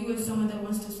lawyer or you as someone that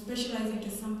wants to specialize into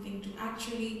something to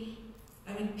actually,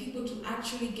 people to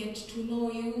actually get to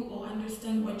know you or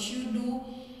understand what you do,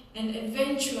 and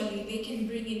eventually they can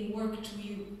bring in work to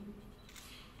you.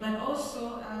 But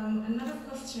also, another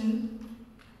question,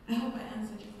 I hope I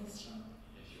answered your question.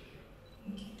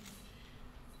 Okay.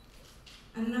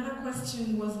 Another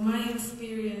question was my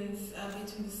experience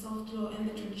between the soft law and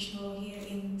the traditional law here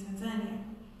in Tanzania.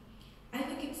 I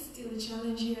think it's still a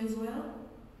challenge here as well,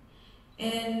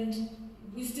 and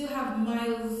we still have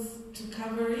miles to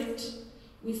cover it.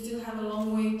 we still have a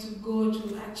long way to go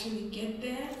to actually get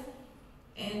there.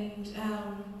 And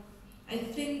I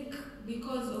think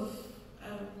because of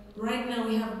right now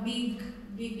we have big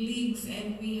leagues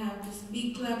and we have these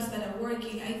big clubs that are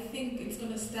working, I think it's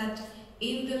going to start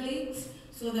in the leagues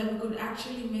so that we could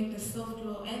actually make the soft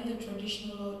law and the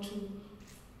traditional law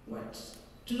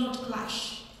to not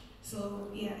clash. So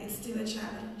yeah, it's still a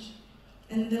challenge.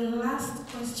 And the last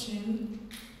question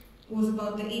was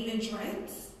about the image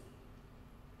rights.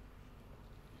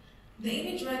 The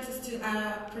image rights are still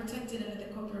protected under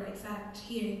the Copyrights Act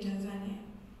here in Tanzania.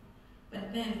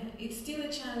 But then it's still a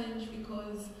challenge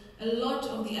because a lot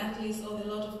of the athletes or a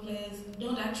lot of players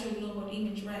don't actually know about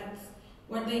image rights.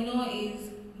 What they know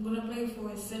is, I'm going to play for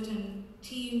a certain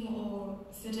team or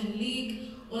certain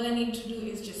league. All I need to do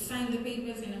is just sign the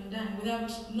papers and I'm done,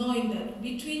 without knowing that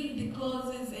between the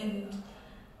clauses and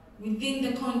within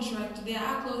the contract, there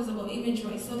are clauses about image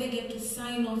rights, so they get to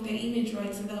sign off their image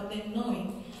rights without them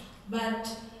knowing.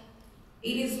 But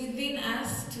it is within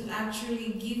us to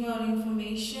actually give out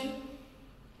information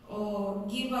or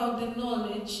give out the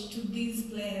knowledge to these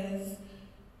players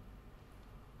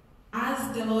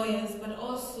as the lawyers, but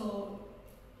also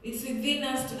it's within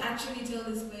us to actually tell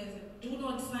these players that do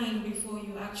not sign before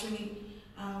you actually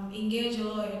engage a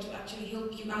lawyer to actually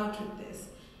help you out with this.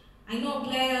 I know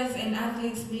players and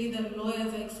athletes believe that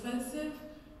lawyers are expensive,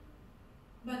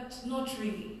 but not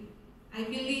really. I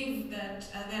believe that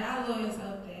there are lawyers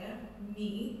out there,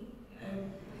 me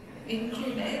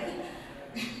included,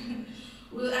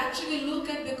 will actually look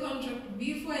at the contract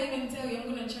before I even tell you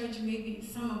I'm going to charge maybe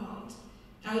some amount.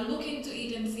 I'll look into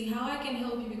it and see how I can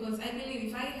help you, because I believe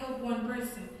if I help one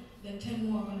person, then 10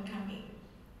 more are going to come in.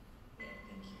 Yeah,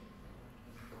 thank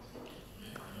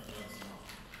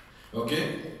you.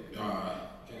 Okay.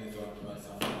 Can you talk about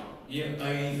something?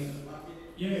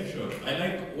 Yeah, sure. I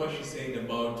like what she said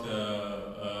about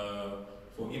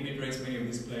for image rights, many of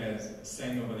these players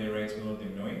sign over their rights without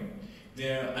them knowing.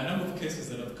 There are a number of cases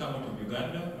that have come out of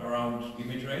Uganda around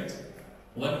image rights.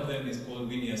 One of them is called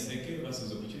Winnie Aseke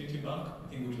versus Opportunity Bank, I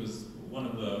think, which was one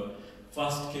of the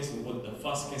first cases, the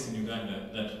first case in Uganda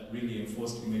that really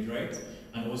enforced image rights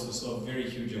and also saw a very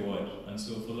huge award. And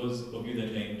so for those of you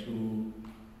that are into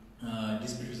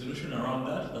dispute resolution around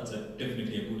that, that's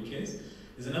definitely a good case.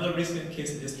 There's another recent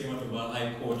case that just came out of our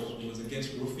High Court. It was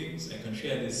against Roofings. I can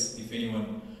share this if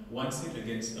anyone wants it,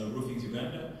 against Roofings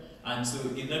Uganda. And so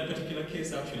in that particular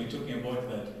case, actually talking about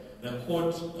that, the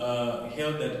court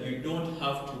held that you don't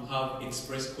have to have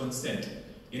express consent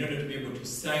in order to be able to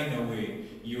sign away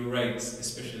your rights,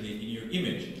 especially in your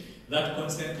image. That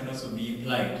consent can also be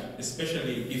implied,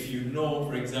 especially if you know,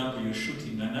 for example, you're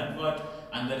shooting an advert,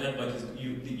 and that advert is,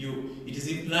 it is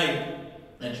implied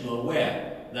that you are aware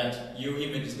that your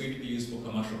image is going to be used for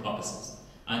commercial purposes.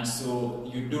 And so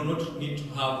you do not need to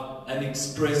have an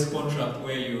express contract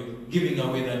where you're giving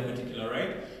away that particular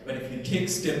right, but if you take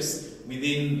steps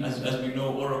within, as we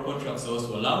know, oral contracts are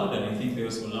also allowed, and I think they're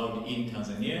also allowed in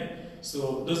Tanzania.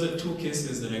 So those are two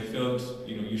cases that I felt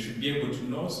you should be able to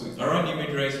know. So around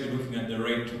image rights, we're looking at the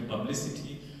right to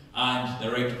publicity and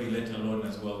the right to be let alone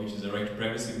as well, which is the right to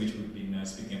privacy, which we've been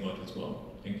speaking about as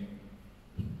well. Thank you.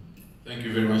 Thank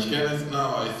you very much, Kenneth.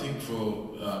 Now I think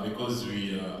because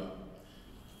we are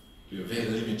very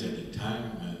limited in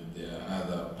time and there are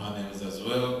other panels as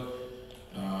well,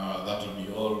 that will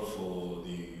be all for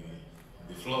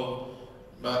the floor.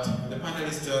 But the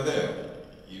panelists are there.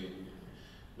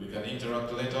 We can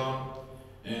interact later on.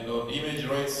 And on image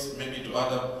rights, maybe to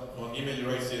add up on image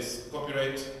rights, yes,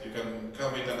 copyright, you can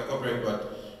cover it under copyright,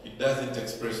 but it doesn't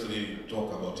expressly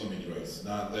talk about image rights.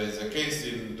 Now, there is a case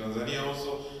in Tanzania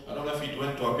also, I don't know if it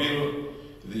went to appeal,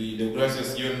 the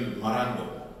Deogratias John Marando.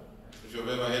 If you've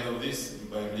ever heard of this,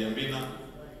 by Liambina,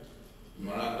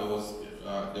 Marando was,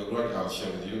 I'll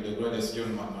share with you, Deogratias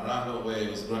John Marando, where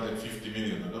he was granted 50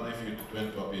 million. I don't know if it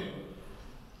went to appeal.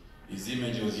 His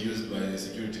image was used by a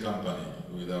security company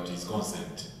without his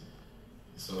consent.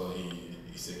 So he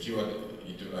secured it,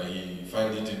 he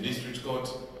filed it in district court,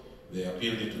 they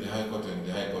appealed it to the High Court, and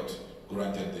the High Court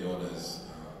granted the orders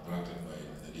granted by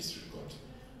the district court.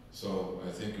 So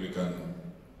I think we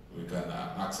can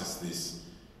access this.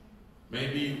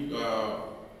 Maybe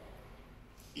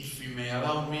if you may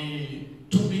allow me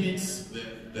 2 minutes,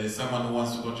 there is someone who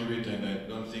wants to contribute, and I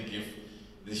don't think if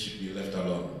this should be left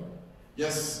alone.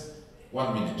 Yes.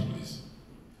 1 minute, please.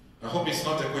 I hope it's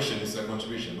not a question, it's a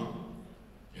contribution, no?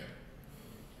 Yeah.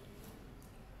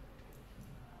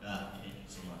 Thank you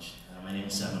so much. My name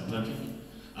is Simon Perkin.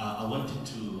 I wanted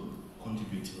to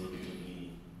contribute a little bit to the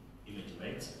image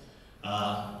rights.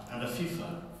 Under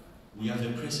FIFA, we have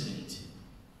a precedent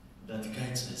that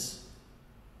guides us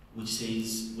which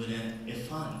says when a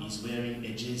fan is wearing a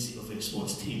jersey of a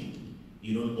sports team,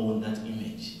 you don't own that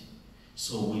image.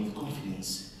 So with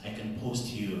confidence, I can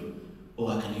post you,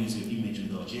 or I can use your image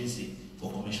with our jersey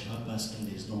for commercial purpose, and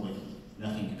there's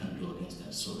nothing you can do against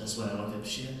that. So that's what I wanted to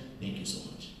share. Thank you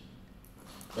so much.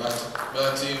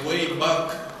 But way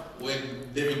back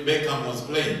when David Beckham was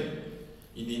playing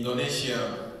in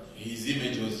Indonesia, his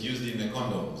image was used in the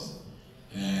condoms,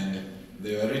 and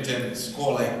they were written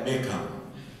 "score like Beckham."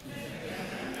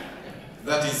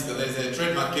 There's a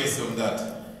trademark case of that,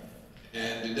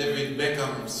 and David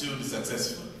Beckham sued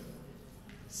successfully.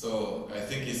 So I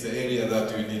think it's an area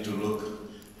that we need to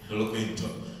look into.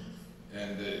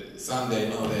 And Sunday, I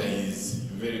know that he's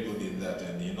very good in that,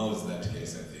 and he knows that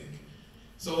case, I think.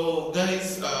 So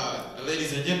guys,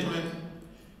 ladies and gentlemen,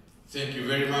 thank you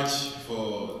very much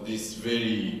for this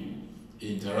very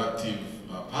interactive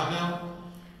panel.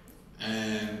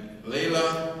 And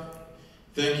Leila,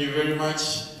 thank you very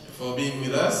much for being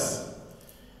with us.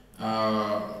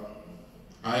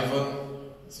 Ivan,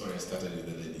 sorry, I started with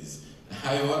the ladies.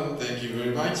 Ivan, thank you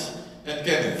very much. And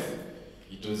Kenneth,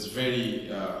 it was very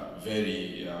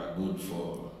good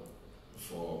for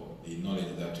the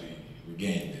knowledge that we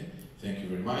gained. Thank you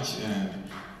very much, and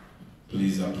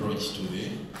please approach to the